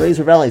Fitspeek, the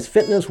Fraser Valley's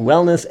fitness,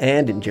 wellness,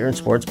 and endurance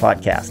sports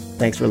podcast.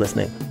 Thanks for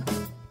listening.